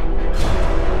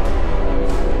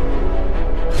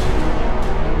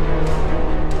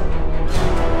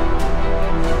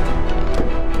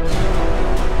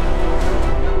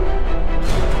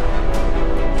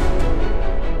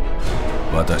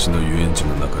私の遊園地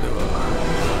の中では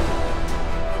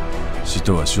死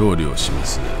とは勝利を示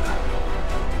す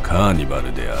カーニバ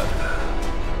ルである。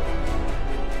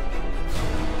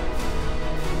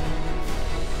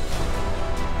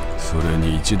それ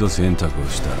に一度選択を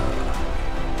したら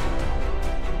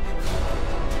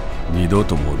二度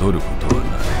と戻ることはな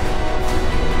い。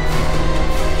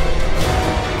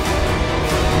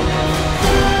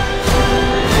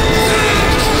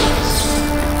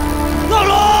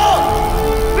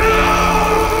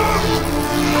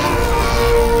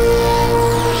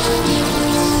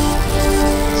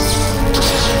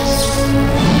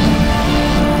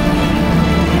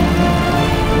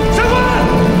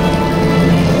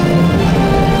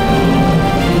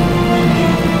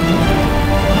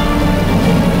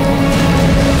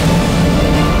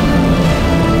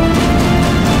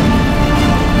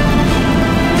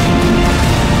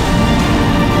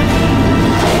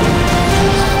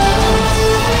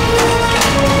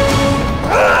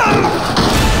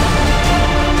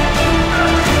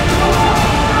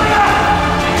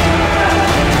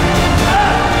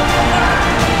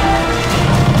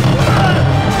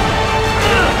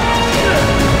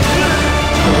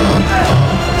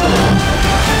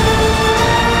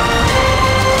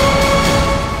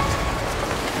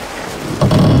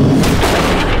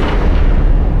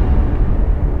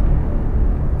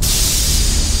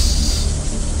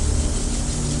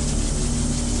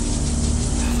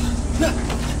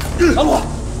老母，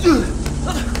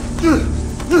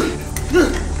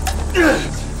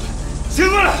醒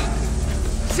过来，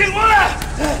醒过来，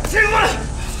醒过来！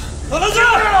老大哥，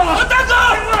老大哥，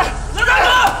老大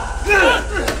哥，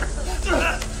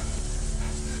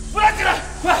扶他起来，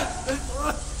快，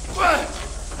快！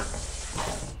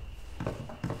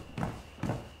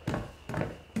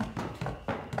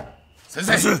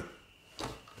先生，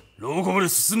廊下まで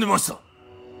進んでました。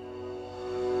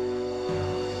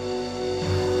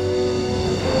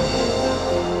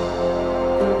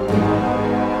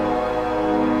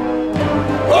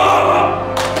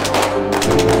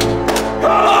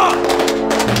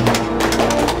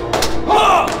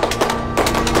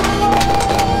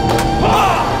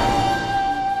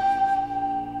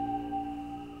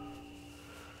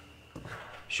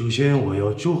首先，我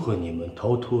要祝贺你们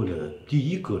逃脱了第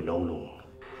一个牢笼。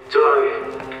在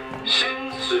生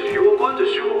死攸关的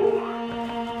时候，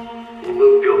你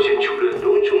们表现出了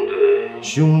浓重的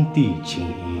兄弟情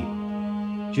谊，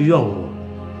这让我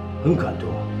很感动。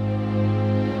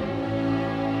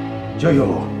加油！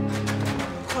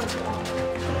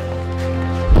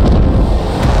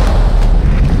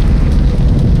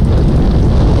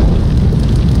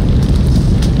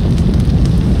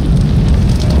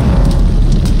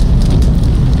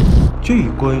这一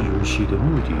关游戏的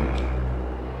目的，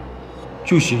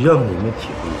就是让你们体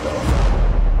会到，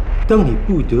当你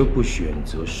不得不选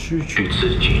择失去自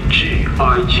己挚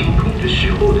爱亲朋的时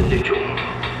候的那种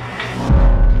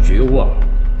绝望。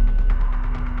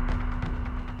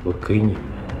我给你们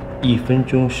1分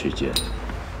钟时间，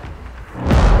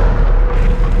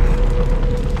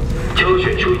挑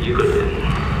选出一个人，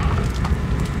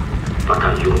把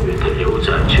他永远的留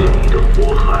在这里的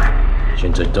火海。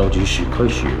现在倒计时开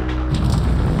始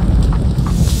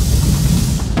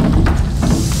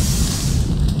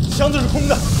箱子是空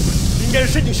的，应该是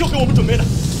申警秀给我们准备的。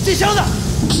进箱子，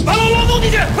把老罗弄进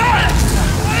去，快！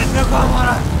别管我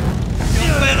了，明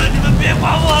白了，你们别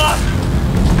管我了。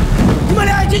你们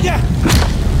俩也进去。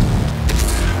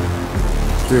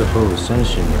最后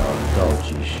30秒倒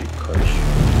计时开始。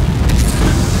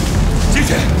进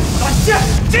去，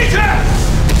进去！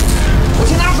我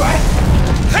去拿水。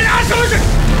还拿什么水？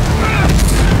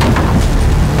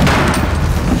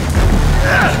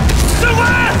上官，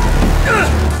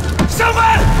上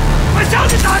官，把箱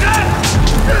子打开！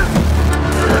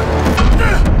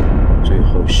最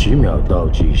后10秒倒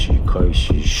计时开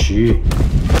始，10、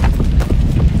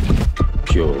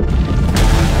9、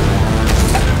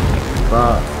8。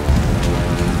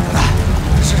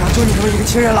市长就你这么一个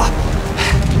亲人了，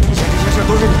以前这些事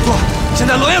都是你做，现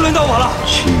在轮也轮到我了。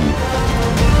7、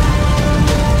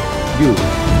6。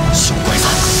小鬼子，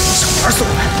想玩死我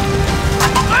们！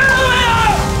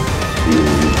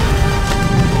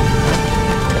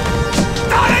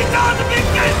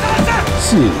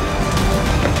 4、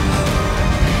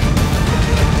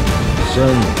3、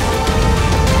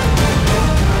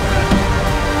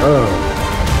2、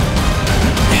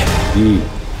1，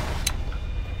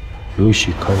游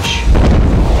戏开始。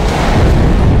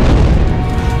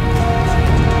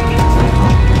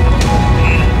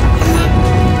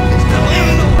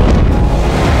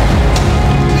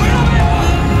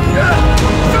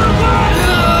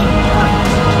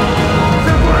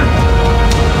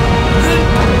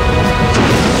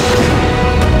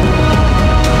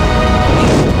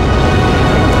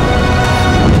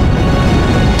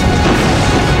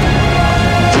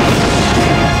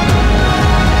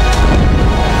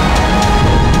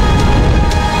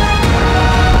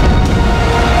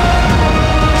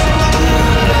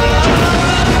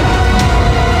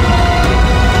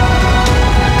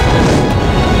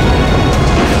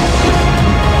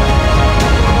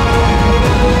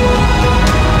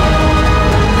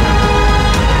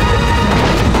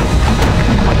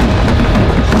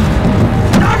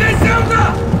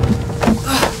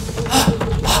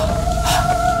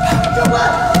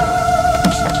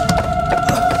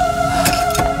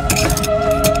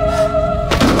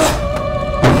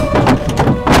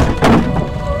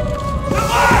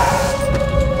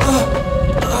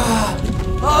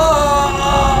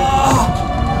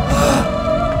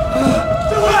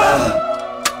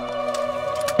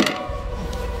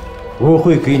 我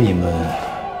会给你们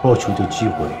报仇的机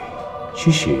会。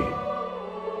其实，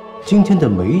今天的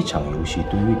每一场游戏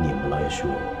对于你们来说，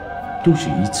都是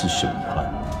一次审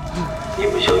判。你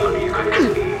们想要离开这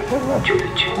里，就得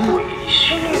经过一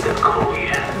系列的考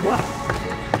验。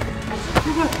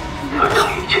而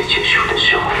当一切结束的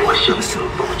时候，我想得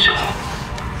报仇。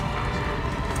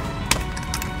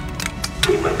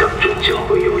你们当中将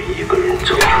会有一个人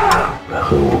走出来。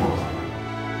和我。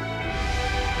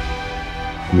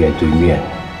 面对面，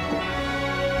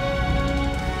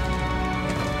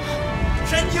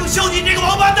申请秀你这个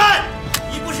王八蛋！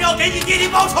你不是要给你弟弟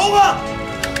报仇吗？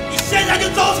你现在就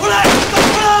走出来，走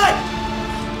出来！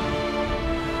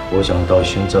我想到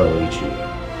现在为止，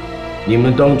你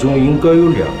们当中应该有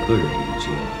2个人已经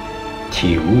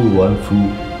体无完肤、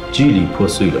支离破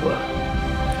碎了吧？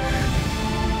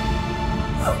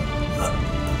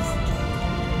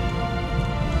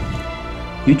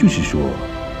也就是说。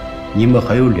 你们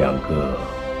还有2个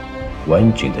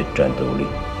完整的战斗力，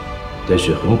但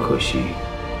是很可惜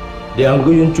，2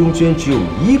个人中间只有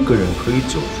1个人可以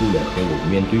走出来和我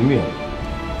面对面。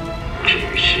至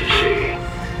于是谁，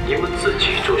你们自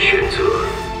己做选择。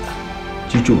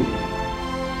记住，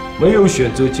没有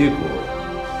选择结果，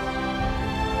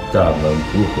大门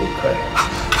不会开。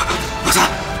老三，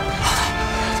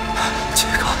这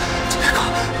个，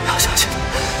不要相信他，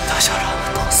他想让我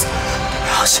们都死，不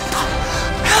要信他。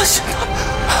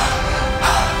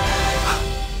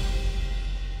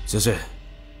 先生、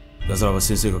奴らは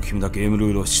先生が決めたゲーム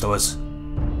ルールを従わず、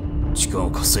時間を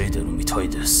稼いでるみたい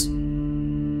です。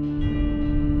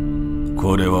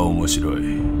これは面白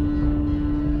い。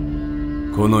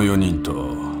この4人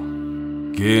と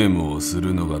ゲームをす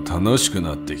るのが楽しく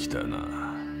なってきたな。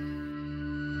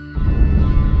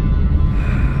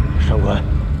上官，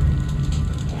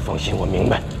你放心，我明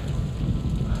白。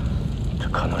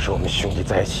 可能是我们兄弟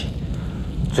在一起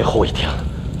最后一天了，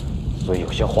所以有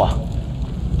些话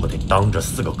我得当着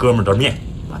4个哥们儿的面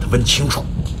把他问清楚。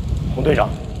洪队长，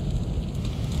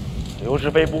刘世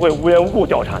飞不会无缘无故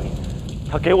调查你，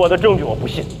他给我的证据我不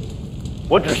信，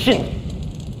我只信你。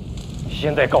你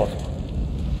现在告诉我，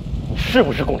你是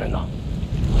不是共产党？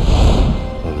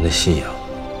我们的信仰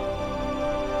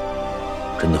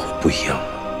真的会不一样吗？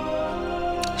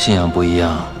信仰不一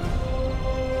样。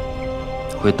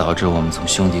 会导致我们从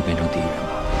兄弟变成敌人吗？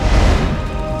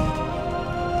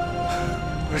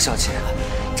不是小齐，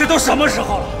这都什么时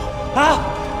候了啊？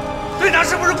队长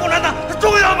是不是共产党？它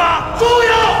重要吗？重要！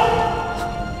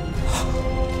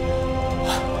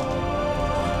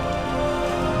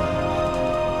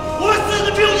我们4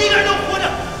个只有1个人能活着，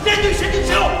面对神经球，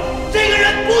这个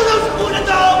人不能是共产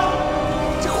党。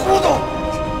这糊涂！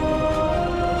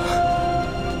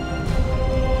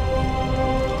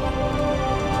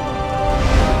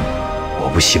我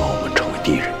不希望我们成为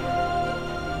敌人，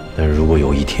但如果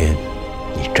有一天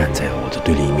你站在我的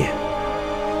对立面，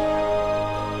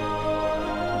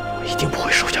我一定不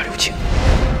会手下留情。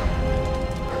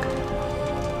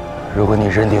如果你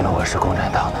认定了我是共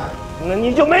产党的，那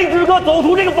你就没资格走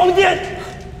出这个房间。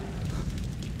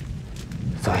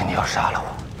所以你要杀了我？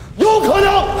有可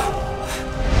能。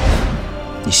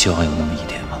你希望有那么一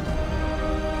天吗？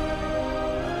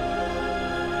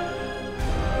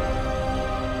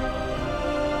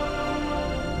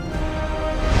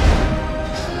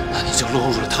那你就落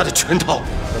入了他的圈套。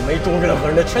我没中任何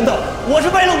人的圈套，我是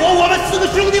为了我们4个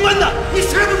兄弟们的。你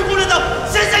是不是共产党？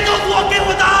现在告诉我，给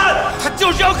我答案！他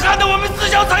就是要看到我们自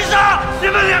相残杀！你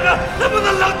们2个能不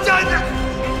能冷静一点？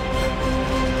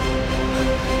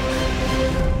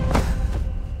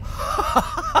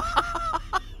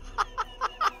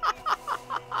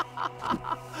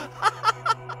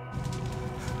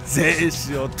生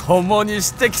死を共に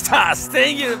してきた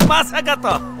戦友、まさか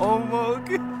と思う。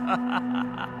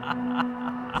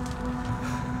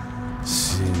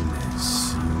信念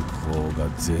信仰が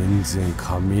全然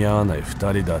噛み合わない2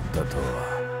人だったとは。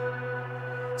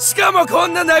しかもこ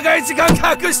んな長い時間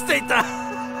隠していた。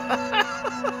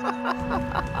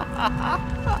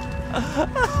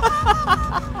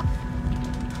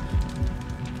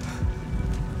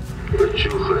我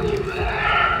祝贺你们。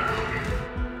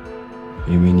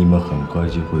因为你们很快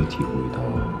就会体会到，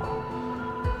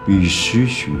比失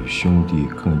去兄弟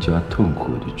更加痛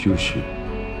苦的就是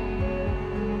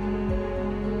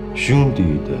兄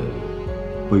弟的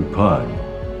背叛。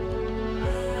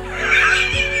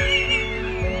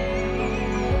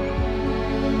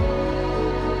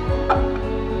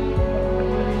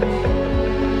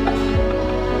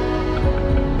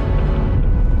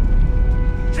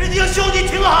是你兄弟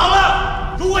听好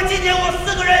了，如果今天我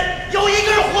4个人有1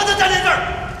个人活着站在这儿，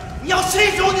你要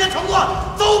信守你的承诺，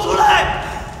走出来。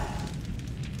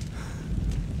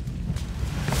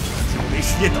没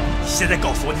时间等，你现在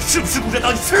告诉我，你是不是共产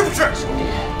党？你是不是？兄弟，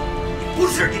你不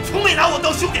是，你从没拿我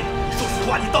当兄弟。你说实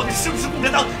话，你到底是不是共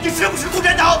产党？你是不是共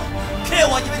产党？骗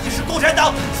我，以为你是共产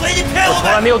党，所以你骗我们。我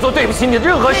从来没有做对不起你的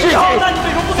任何事情。那你为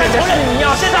什么不敢承认？你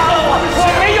要杀了我，我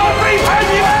没有背叛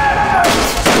你们。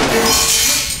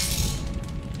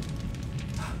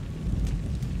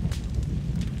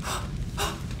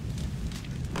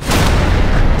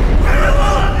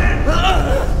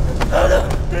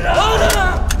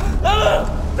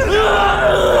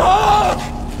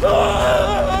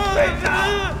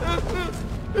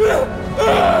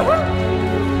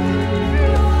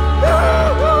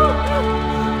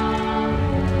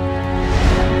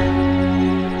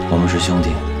我们是兄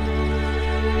弟，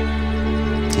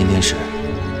今天是，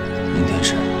明天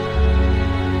是，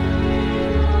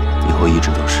以后一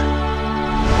直都是。